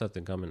 There's a lot of stuff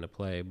that come into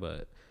play,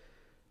 but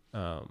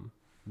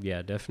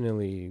yeah,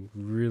 definitely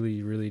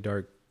really, really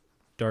dark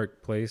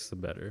place, the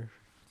better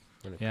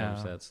when it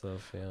comes to that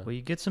stuff. Yeah. Well,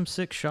 you get some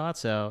sick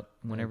shots out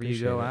whenever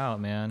you go out,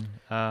 man.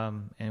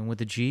 And with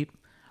the Jeep.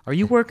 Are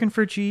you working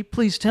for Jeep?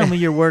 Please tell me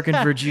you're working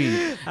for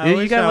Jeep.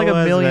 You got like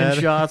a million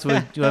shots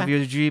of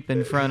your Jeep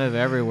in front of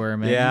everywhere,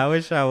 man. Yeah, I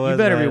wish I was. You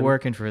better be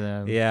working for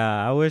them.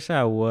 Yeah, I wish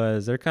I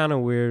was. They're kind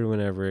of weird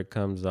whenever it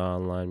comes to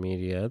online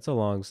media. It's a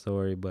long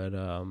story, but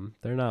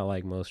they're not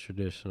like most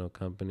traditional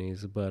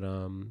companies. But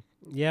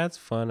yeah, it's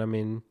fun. I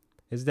mean,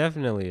 it's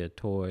definitely a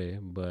toy,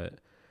 but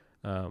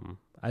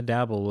I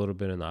dabble a little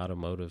bit in the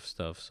automotive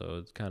stuff, so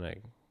it's kind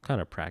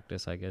of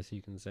practice, I guess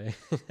you can say.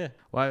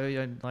 Well,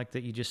 I like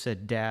that you just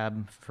said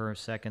dab for a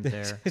second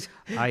there.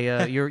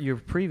 Your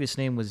previous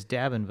name was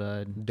Dabin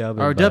Bud.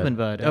 Dubbin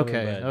Bud.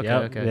 Okay.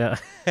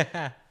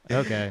 Yeah.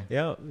 Okay.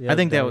 Yep. I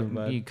think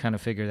you kind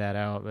of figured that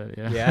out, but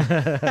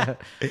yeah.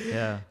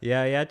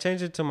 Yeah. I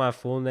changed it to my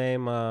full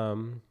name. I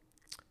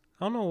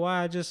don't know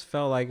why. I just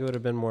felt like it would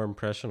have been more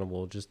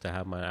impressionable just to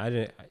have I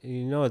didn't.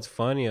 It's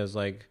funny. I was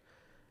like,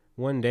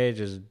 one day it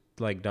just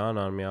like dawned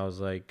on me. I was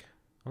like,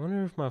 I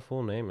wonder if my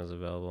full name is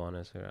available on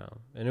Instagram.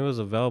 And it was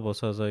available,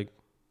 so I was like,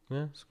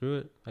 yeah, screw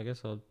it. I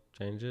guess I'll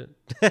change it.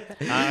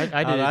 I did.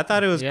 I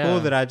thought it was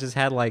cool that I just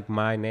had like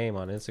my name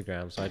on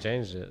Instagram, so I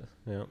changed it.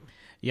 Yeah.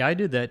 Yeah, I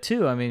did that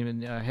too. I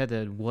mean, I had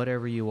the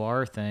whatever you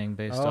are thing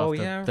based off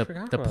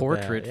the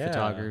portrait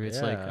photography.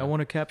 It's like, I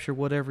want to capture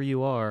whatever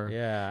you are.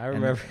 Yeah, I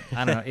remember.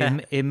 I don't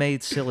know. It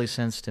made silly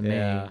sense to me.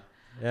 Yeah,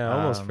 I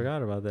almost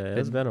forgot about that.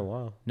 It's been a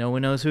while. No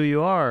one knows who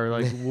you are.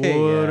 Like,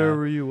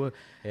 whatever you are.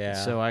 Yeah.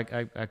 So I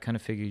kind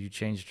of figured you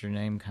changed your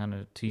name kind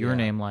of to your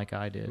name like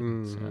I did.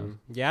 Mm-hmm. So.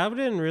 Yeah, I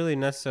didn't really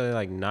necessarily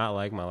like not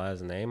like my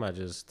last name. I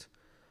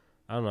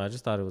don't know. I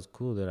just thought it was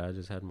cool that I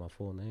just had my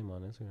full name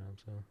on Instagram,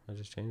 so I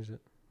just changed it.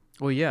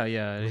 Well, yeah.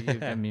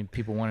 I mean,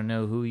 people want to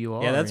know who you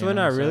are. Yeah, that's when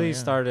I really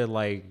started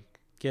like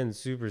getting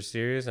super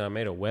serious, and I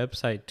made a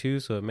website too,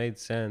 so it made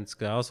sense.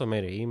 'Cause I also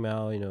made an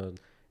email.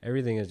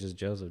 Everything is just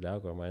Joseph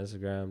Dalcour. My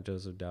Instagram,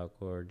 Joseph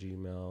Dalcour,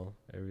 Gmail,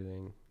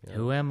 everything.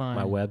 Who am I?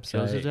 My website,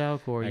 Joseph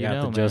Dalcour. I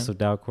got the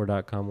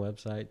JosephDalcour.com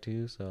website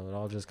too, so it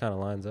all just kind of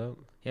lines up.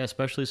 Yeah,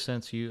 especially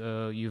since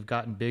you've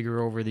gotten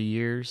bigger over the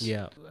years.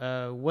 Yeah.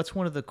 What's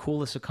one of the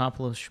coolest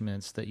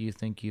accomplishments that you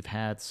think you've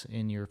had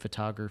in your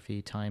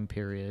photography time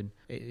period?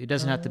 It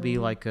doesn't have to be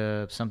like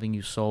something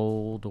you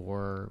sold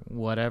or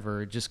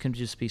whatever. It just can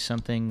just be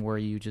something where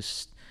you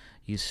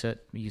you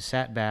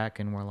sat back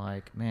and were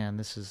like, man,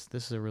 this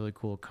is a really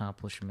cool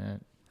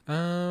accomplishment?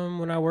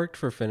 When I worked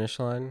for Finish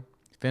Line.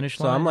 Finish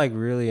So Line. I'm like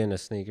really into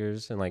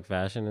sneakers and like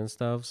fashion and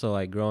stuff. So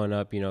like growing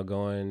up,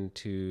 going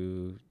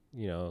to,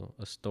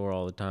 a store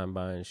all the time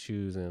buying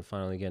shoes and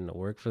finally getting to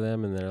work for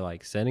them and they're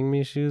like sending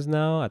me shoes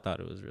now. I thought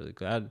it was really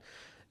cool.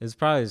 It's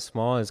probably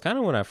small. It's kind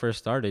of when I first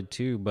started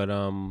too, but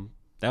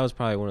that was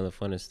probably one of the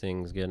funnest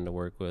things, getting to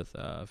work with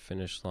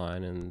Finish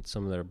Line and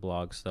some of their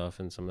blog stuff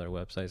and some of their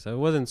websites. So it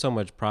wasn't so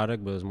much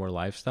product, but it was more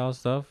lifestyle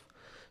stuff.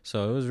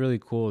 So it was really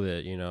cool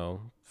that,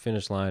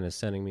 Finish Line is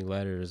sending me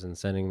letters and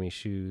sending me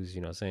shoes,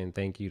 saying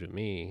thank you to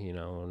me,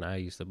 and I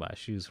used to buy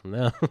shoes from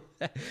them.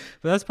 But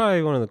that's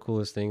probably one of the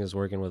coolest things, is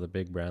working with a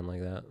big brand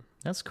like that.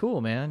 That's cool,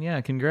 man.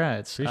 Yeah,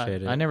 congrats.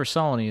 Appreciate it. I never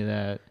saw any of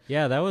that.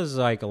 Yeah, that was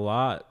like a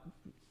lot,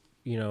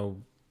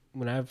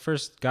 when I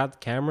first got the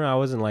camera, I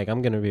wasn't like,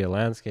 I'm going to be a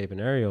landscape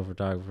and aerial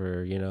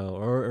photographer,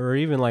 or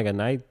even like a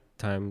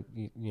nighttime,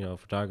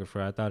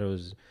 photographer. I thought it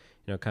was,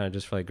 kind of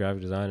just for like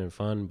graphic design and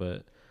fun,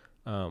 but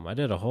I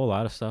did a whole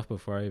lot of stuff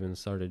before I even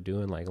started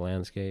doing like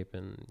landscape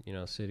and,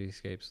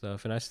 cityscape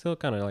stuff. And I still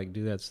kind of like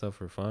do that stuff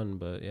for fun.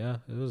 But yeah,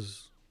 it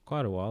was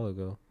quite a while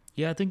ago.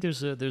 Yeah, I think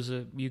there's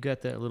you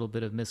got that little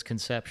bit of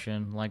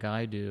misconception like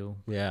I do.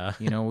 Yeah.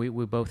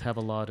 We both have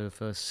a lot of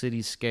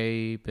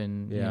cityscape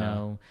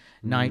and,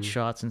 night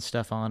shots and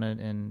stuff on it.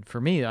 And for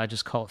me, I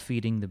just call it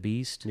feeding the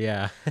beast.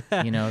 Yeah.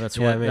 That's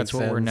what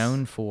we're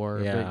known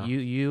for. Yeah. But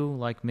you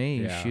like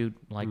me, shoot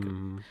like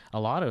a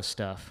lot of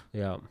stuff.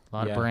 Yeah. A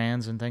lot of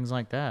brands and things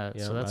like that.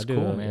 Yeah, so that's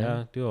cool, man. Yeah,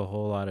 I do a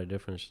whole lot of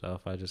different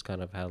stuff. I just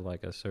kind of had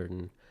like a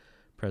certain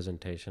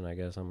presentation, I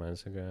guess, on my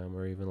Instagram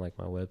or even like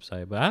my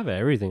website. But I have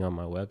everything on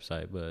my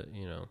website, but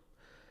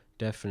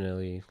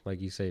definitely,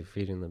 like you say,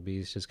 feeding the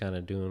beast, just kind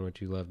of doing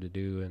what you love to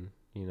do, and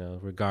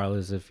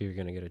regardless if you're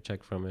gonna get a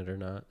check from it or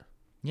not.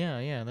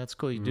 Yeah, that's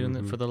cool. You're doing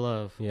it for the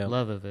love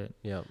of it.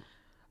 Yeah.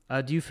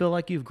 Do you feel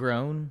like you've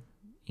grown,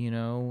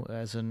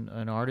 as an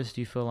artist?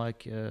 Do you feel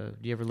like do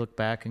you ever look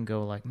back and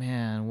go like,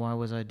 man, why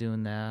was I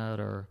doing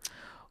that, or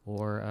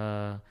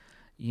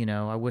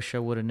I wish I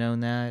would have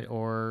known that,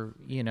 or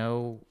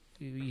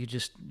you're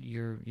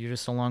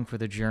just along for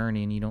the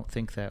journey and you don't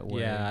think that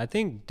way? Yeah, I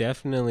think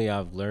definitely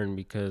I've learned,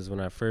 because when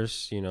I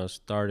first,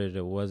 started,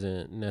 it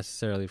wasn't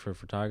necessarily for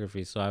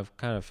photography. So I've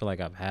kind of feel like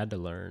I've had to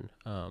learn,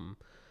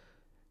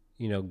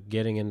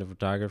 getting into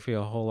photography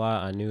a whole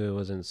lot. I knew it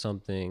wasn't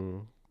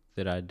something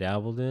that I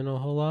dabbled in a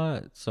whole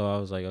lot. So I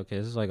was like, okay,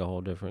 this is like a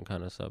whole different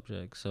kind of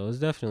subject. So it's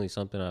definitely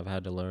something I've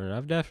had to learn.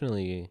 I've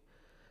definitely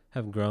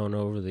have grown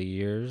over the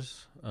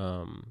years,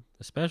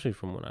 especially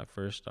from when I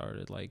first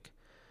started. Like,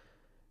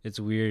 it's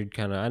weird,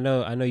 kind of. I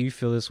know you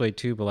feel this way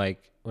too, but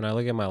like when I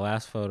look at my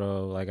last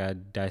photo, like I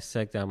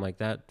dissect it, I'm like,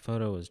 that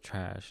photo was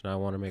trash, and I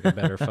want to make a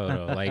better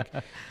photo. Like,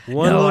 I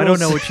don't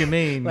know what you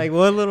mean. Like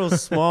one little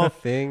small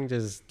thing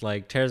just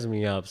like tears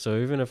me up. So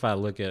even if I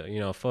look at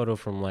a photo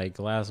from like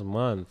last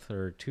month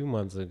or 2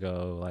 months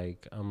ago,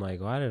 like I'm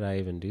like, why did I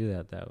even do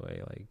that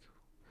way? Like,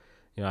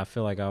 I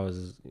feel like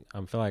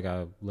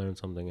I learned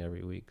something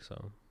every week.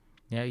 So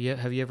yeah.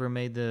 Have you ever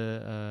made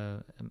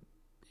the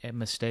a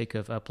mistake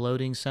of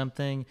uploading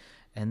something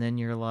and then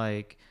you're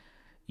like,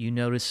 you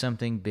notice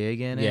something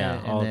big in it,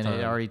 and then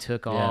it already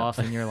took off,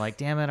 and you're like,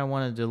 damn it, I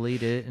want to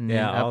delete it and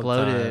then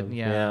upload it.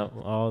 Yeah,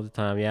 all the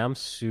time. Yeah, I'm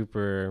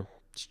super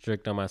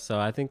strict on myself.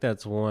 I think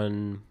that's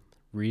one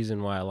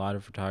reason why a lot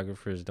of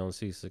photographers don't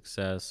see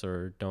success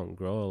or don't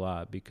grow a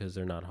lot, because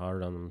they're not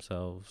hard on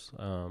themselves.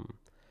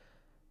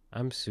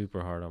 I'm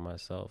super hard on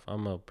myself.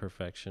 I'm a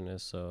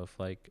perfectionist, so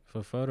if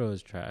a photo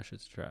is trash,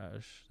 it's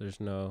trash. There's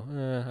no,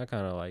 I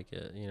kind of like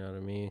it, you know what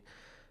I mean?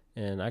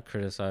 And I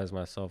criticize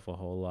myself a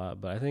whole lot,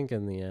 but I think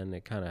in the end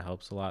it kind of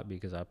helps a lot,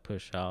 because I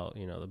push out,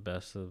 the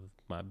best of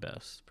my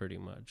best pretty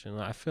much.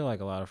 And I feel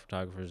like a lot of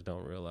photographers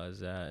don't realize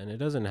that, and it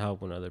doesn't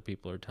help when other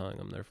people are telling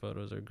them their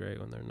photos are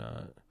great when they're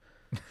not.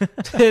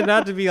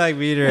 Not to be like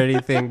mean or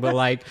anything, but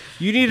like,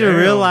 you need to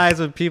realize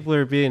when people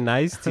are being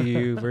nice to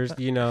you versus,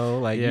 you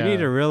need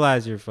to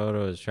realize your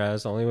photo is trash.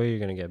 That's the only way you're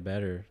going to get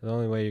better. The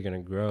only way you're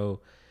going to grow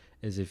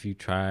is if you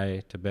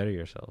try to better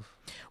yourself.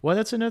 Well,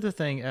 that's another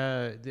thing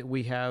that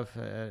we have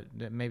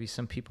that maybe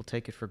some people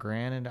take it for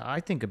granted. I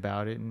think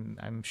about it, and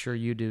I'm sure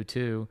you do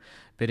too,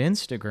 but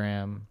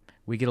Instagram,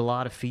 we get a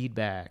lot of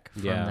feedback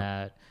from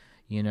that.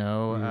 They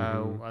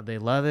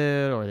love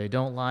it or they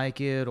don't like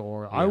it,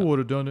 or I would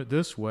have done it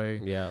this way.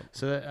 Yeah.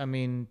 So,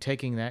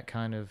 taking that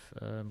kind of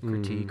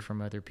critique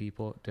from other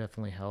people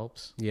definitely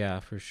helps. Yeah,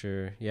 for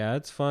sure. Yeah,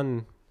 it's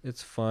fun.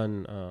 It's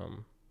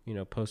fun,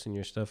 posting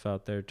your stuff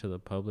out there to the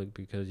public,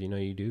 because,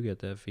 you do get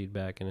that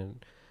feedback. And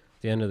at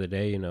the end of the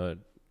day,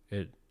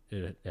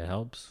 it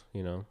helps,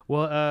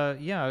 Well,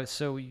 yeah,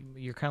 so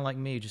you're kind of like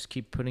me. Just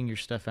keep putting your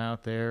stuff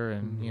out there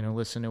and,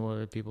 listen to what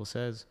other people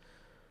says.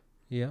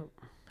 Yeah.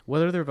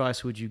 What other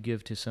advice would you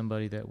give to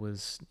somebody that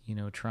was,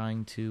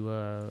 trying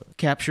to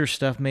capture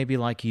stuff maybe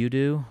like you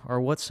do? Or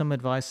what's some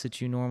advice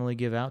that you normally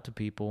give out to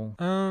people?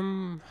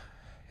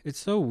 It's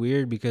so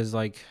weird, because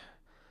like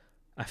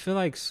I feel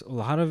like a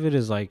lot of it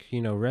is like,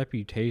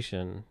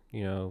 reputation,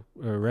 or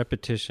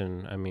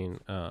repetition. I mean,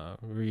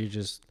 where you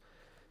just,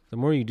 the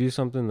more you do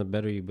something, the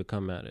better you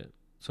become at it.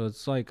 So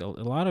it's like a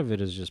lot of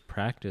it is just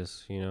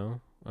practice,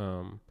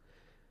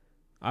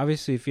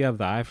 Obviously, if you have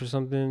the eye for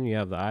something, you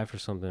have the eye for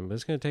something, but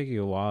it's going to take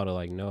you a while to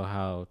like know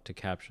how to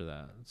capture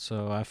that.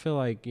 So I feel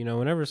like,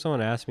 whenever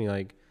someone asks me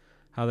like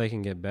how they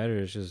can get better,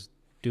 it's just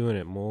doing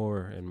it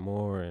more and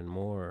more and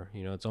more.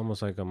 It's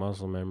almost like a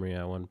muscle memory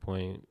at one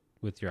point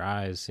with your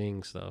eyes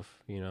seeing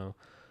stuff.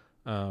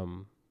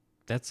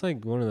 That's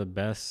like one of the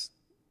best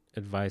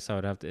advice I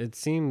would have to. It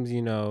seems,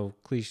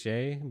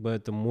 cliche,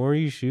 but the more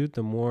you shoot,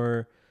 the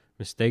more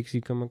mistakes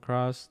you come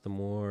across, the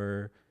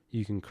more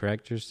you can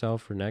correct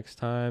yourself for next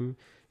time.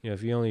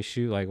 If you only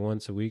shoot like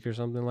once a week or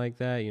something like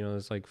that,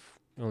 it's like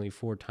only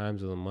 4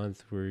 times of the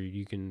month where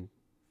you can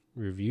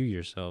review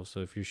yourself. So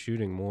if you're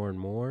shooting more and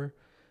more,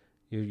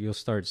 you'll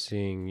start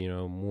seeing,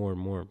 more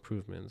and more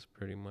improvements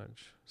pretty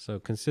much. So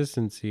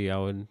consistency, I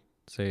would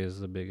say, is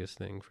the biggest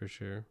thing for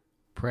sure.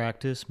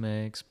 Practice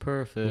makes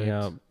perfect.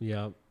 Yep.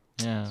 Yeah.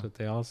 That's what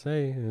they all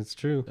say. It's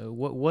true.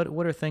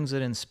 What are things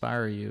that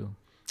inspire you?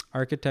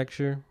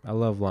 Architecture. I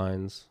love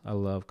lines. I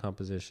love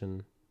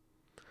composition.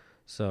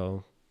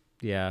 So,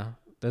 yeah,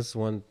 that's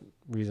one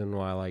reason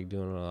why I like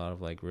doing a lot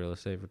of like real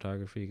estate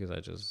photography,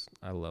 because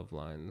I love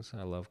lines.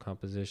 I love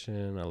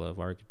composition. I love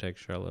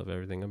architecture. I love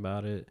everything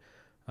about it.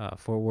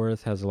 Fort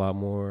Worth has a lot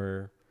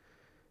more.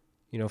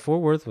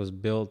 Fort Worth was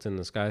built in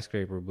the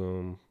skyscraper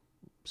boom.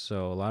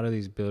 So a lot of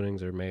these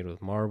buildings are made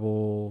with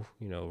marble,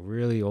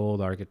 really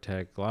old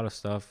architect, a lot of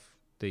stuff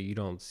that you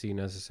don't see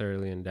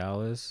necessarily in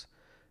Dallas.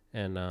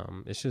 And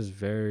it's just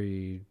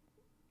very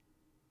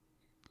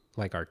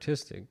like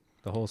artistic.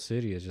 The whole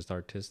city is just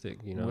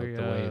artistic, the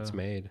way it's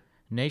made.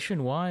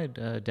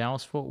 Nationwide,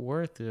 Dallas-Fort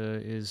Worth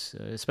is,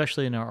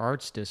 especially in our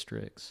arts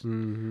districts.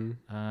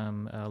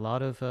 Mm-hmm. A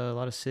lot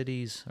of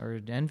cities are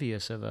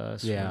envious of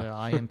us. Yeah, the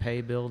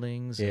IMP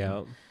buildings.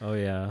 Yeah. Oh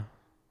yeah.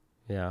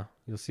 Yeah.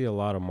 You'll see a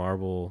lot of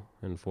marble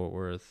in Fort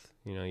Worth.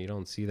 You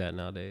don't see that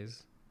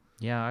nowadays.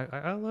 Yeah,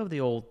 I love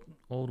the old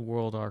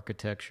world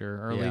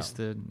architecture, or at least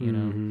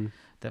the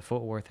that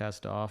Fort Worth has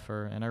to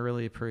offer, and I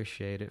really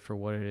appreciate it for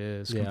what it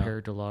is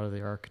compared to a lot of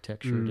the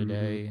architecture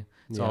today.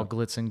 It's all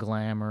glitz and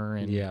glamour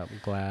and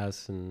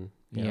glass and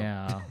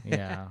yeah.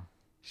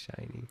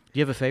 shiny. Do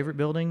you have a favorite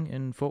building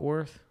in Fort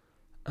Worth?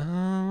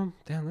 Damn,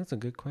 that's a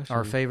good question.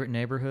 Our favorite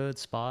neighborhood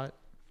spot?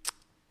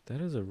 That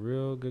is a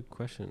real good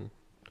question.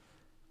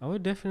 I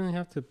would definitely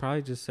have to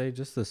probably just say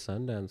just the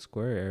Sundance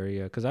Square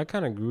area, because I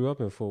kind of grew up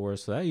in Fort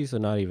Worth, so that used to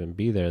not even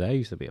be there. That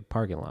used to be a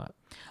parking lot.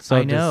 So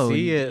I know. To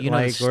see it you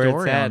like know where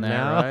it's at that,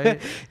 now, right?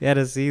 yeah,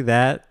 to see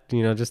that,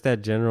 just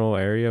that general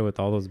area with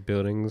all those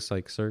buildings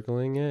like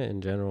circling it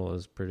in general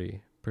is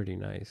pretty pretty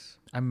nice.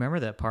 I remember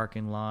that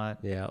parking lot.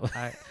 Yeah.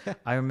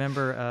 I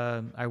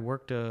remember I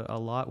worked a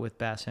lot with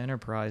Bass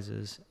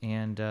Enterprises,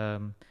 and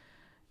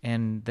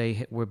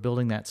they were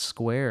building that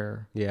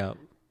square. Yeah.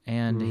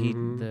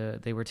 And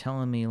they were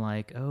telling me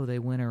like, oh, they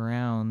went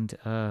around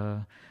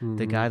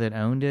the guy that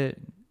owned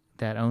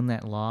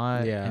that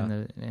lot, Yeah.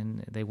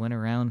 and they went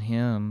around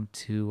him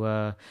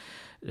to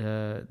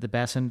the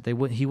Bass.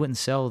 He wouldn't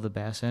sell the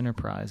Bass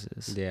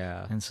Enterprises.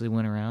 Yeah. And so they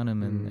went around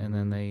him, and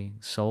then they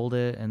sold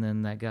it, and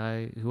then that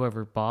guy,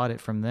 whoever bought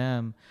it from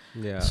them,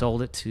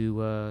 sold it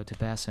to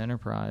Bass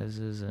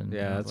Enterprises, and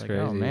yeah, that's like,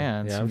 crazy. oh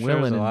man, yeah, some sure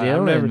willing and I've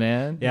dealing, never,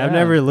 man. Yeah, I've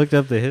never looked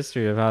up the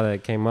history of how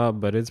that came up,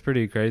 but it's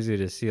pretty crazy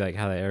to see like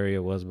how the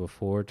area was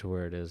before to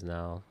where it is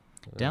now.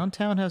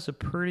 Downtown has a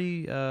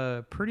pretty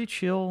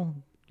chill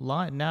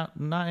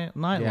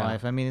nightlife. Yeah.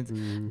 I mean, it's,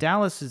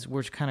 Dallas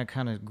we're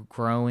kind of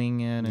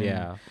growing in, and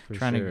Yeah, for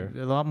trying sure.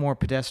 to a lot more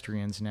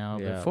pedestrians now.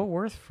 Yeah. But Fort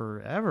Worth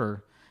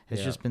forever has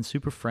Yeah. just been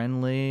super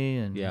friendly,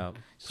 and Yeah,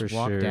 just for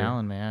walk sure.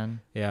 down,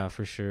 man. Yeah,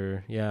 for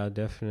sure. Yeah,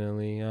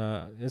 definitely.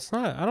 It's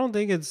not. I don't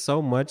think it's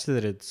so much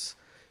that it's,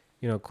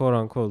 quote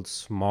unquote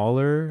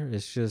smaller.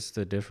 It's just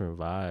a different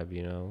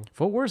vibe.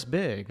 Fort Worth's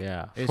big.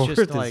 Yeah, It's Fort just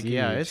Worth is like,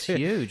 yeah, huge. it's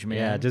huge, man.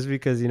 Yeah, just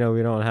because we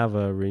don't have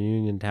a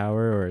Reunion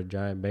Tower or a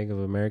giant Bank of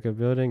America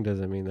building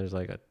doesn't mean there's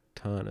like a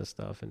ton of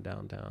stuff in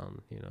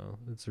downtown.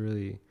 It's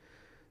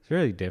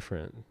really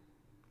different.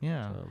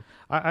 Yeah, So,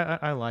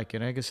 I like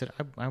it. Like I said,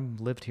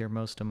 I've lived here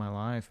most of my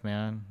life,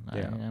 man.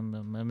 Yeah.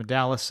 I'm a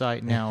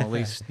Dallasite now, at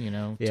least,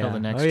 till the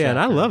next. Oh yeah, and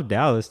I chapter. love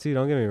Dallas too.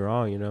 Don't get me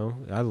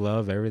wrong. I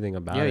love everything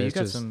about Yeah, it. you It's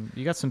got just,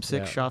 you got some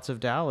sick yeah. shots of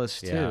Dallas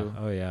too. Yeah.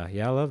 Oh yeah.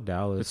 Yeah, I love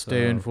Dallas. But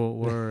stay in so- Fort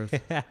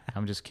Worth.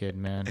 I'm just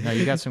kidding, man. No,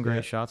 you got some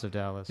great shots of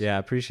Dallas. Yeah, I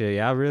appreciate it.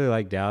 Yeah, I really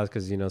like Dallas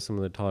because, some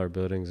of the taller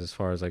buildings, as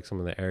far as like some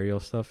of the aerial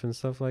stuff and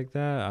stuff like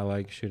that, I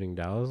like shooting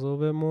Dallas a little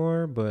bit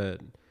more.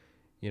 But,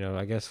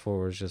 I guess Fort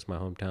Worth's just my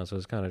hometown, so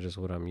it's kind of just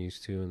what I'm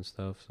used to and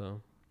stuff.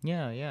 So,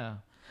 Yeah.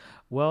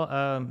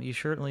 Well, you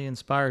certainly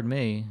inspired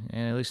me,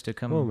 and at least to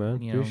come, Cool,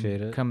 man.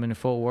 Appreciate it. come into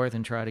Fort Worth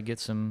and try to get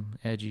some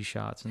edgy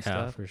shots and yeah,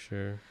 stuff. for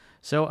sure.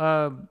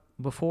 So,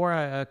 before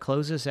I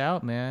close this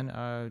out,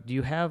 man, do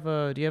you have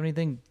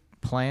anything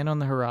plan on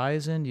the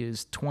horizon?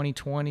 Is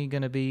 2020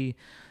 going to be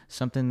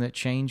something that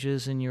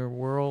changes in your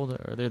world?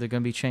 Are there going to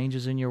be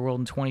changes in your world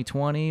in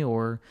 2020,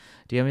 or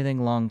do you have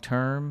anything long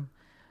term?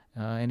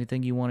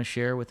 Anything you want to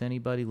share with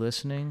anybody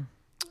listening?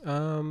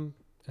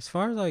 As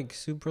far as like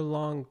super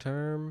long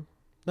term,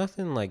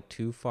 nothing like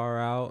too far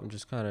out. I'm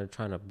just kind of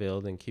trying to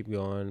build and keep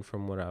going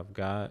from what I've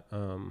got.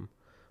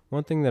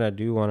 One thing that I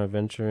do want to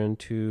venture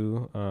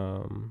into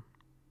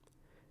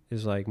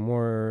is like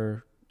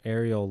more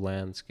aerial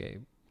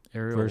landscape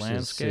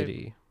versus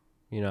city.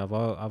 You know,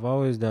 I've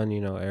always done,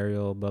 you know,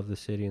 aerial above the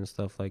city and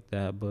stuff like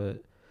that,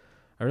 but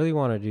I really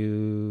want to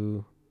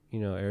do, you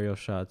know, aerial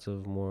shots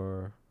of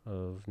more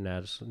of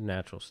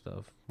natural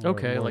stuff. More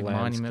like landscape.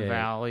 Monument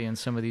Valley and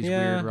some of these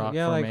weird rock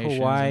like formations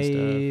Hawaii,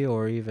 and stuff.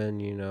 or even,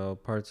 you know,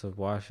 parts of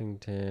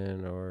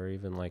Washington, or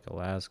even like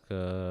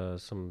Alaska,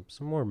 some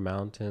more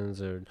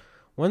mountains. Or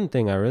one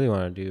thing I really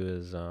want to do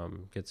is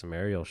get some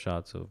aerial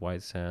shots of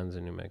White Sands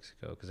in New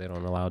Mexico, because they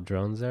don't allow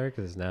drones there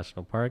because it's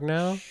national park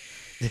now.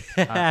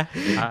 That's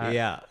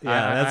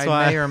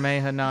why I may or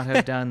may not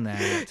have done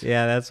that.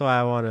 Yeah, that's why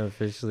I want to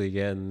officially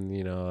get in,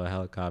 you know, a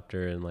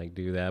helicopter and like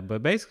do that.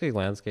 But basically,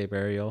 landscape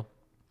aerial.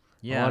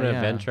 I want to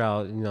venture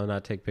out, you know,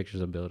 not take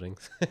pictures of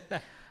buildings.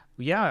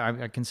 Yeah,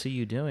 I can see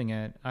you doing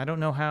it. I don't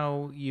know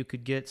how you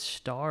could get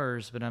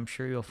stars, but I'm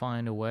sure you'll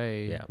find a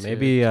way. Yeah,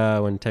 maybe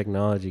when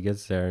technology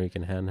gets there, you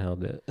can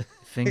handheld it.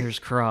 Fingers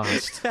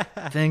crossed.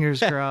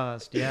 Fingers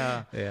crossed.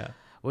 Yeah. Yeah.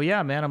 Well,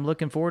 yeah, man, I'm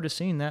looking forward to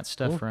seeing that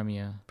stuff from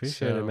you.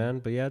 Appreciate it, man.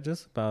 But yeah,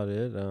 just about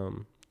it.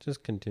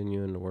 Just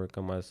continuing to work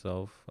on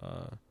myself.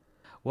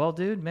 Well,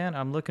 dude, man,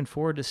 I'm looking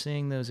forward to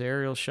seeing those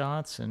aerial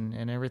shots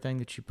and everything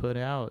that you put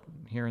out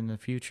here in the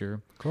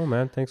future. Cool,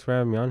 man. Thanks for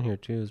having me on here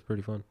too. It was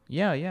pretty fun.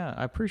 Yeah,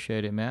 I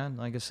appreciate it, man.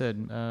 Like I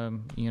said,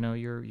 you know,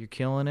 you're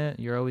killing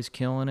it. You're always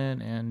killing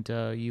it, and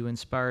you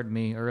inspired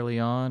me early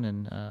on.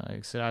 And like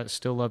I said, I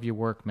still love your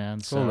work, man.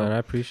 Cool, man. I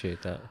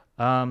appreciate that.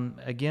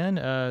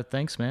 Again,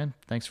 thanks, man.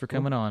 Thanks for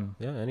coming on.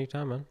 Yeah,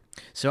 anytime, man.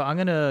 So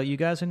you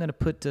guys are gonna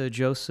put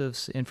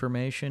Joseph's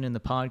information in the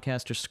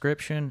podcast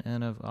description,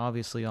 and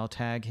obviously I'll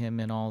tag him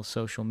in all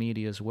social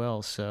media as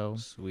well. So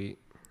sweet.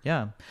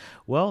 Yeah.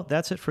 Well,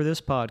 that's it for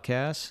this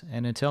podcast,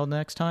 and until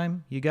next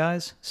time, you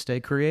guys stay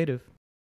creative.